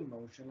 shoving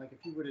motion, like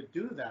if you were to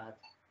do that,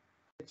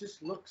 it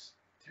just looks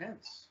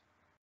tense.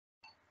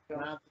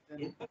 Rather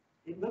than,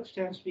 it looks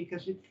tense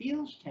because it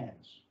feels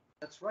tense.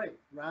 That's right.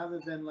 Rather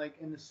than like,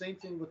 and the same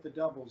thing with the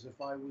doubles. If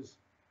I was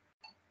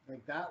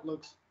like, that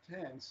looks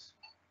tense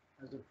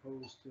as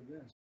opposed to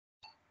this.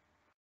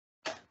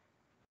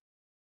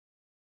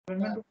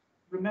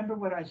 Remember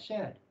what I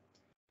said.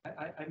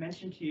 I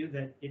mentioned to you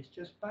that it's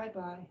just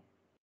bye-bye.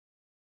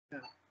 Yeah.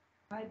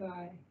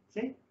 Bye-bye.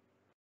 See?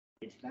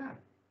 It's that.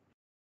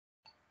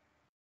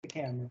 The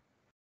camera.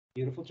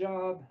 Beautiful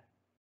job.